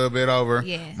ran a little bit over.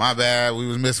 Yeah. My bad. We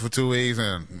was missing for 2 weeks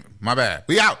and my bad.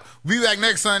 We out. We back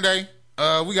next Sunday.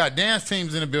 We got dance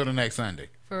teams in the building next Sunday.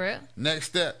 For real? Next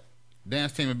step.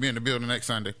 Dance team will be in the building next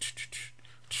Sunday.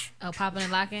 Oh, popping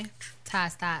and locking? Ty,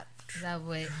 stop. Is that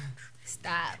what?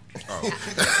 Stop.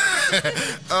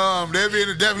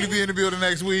 They'll definitely be in the building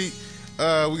next week.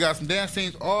 We got some dance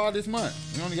teams all this month.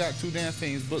 We only got 2 dance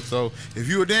teams booked. So if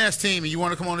you're a dance team and you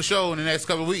want to come on the show in the next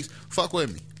couple of weeks, fuck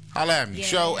with me. Holla at me. Yeah.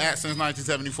 Show at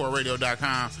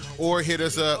since1974radio.com or hit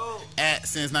us up at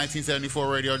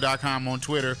since1974radio.com on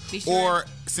Twitter or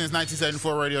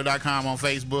since1974radio.com on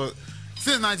Facebook.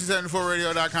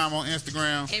 Since1974radio.com on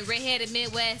Instagram. And Redheaded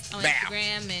Midwest on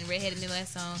Instagram and Redheaded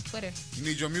Midwest on Twitter. You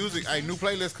need your music. Hey, new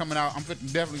playlist coming out. I'm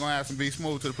definitely going to add some Be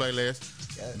Smooth to the playlist.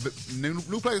 But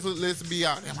new playlist will be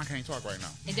out. Damn, I can't talk right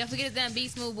now. And don't forget it's done Be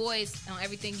Smooth Boys on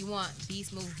everything you want. Be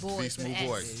Smooth Boys. Be Smooth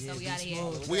Boys. So we out of here.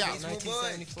 We out.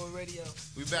 1974 Radio.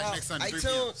 We back next Sunday. 3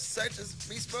 p.m. iTunes, search us,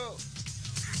 Be Smooth.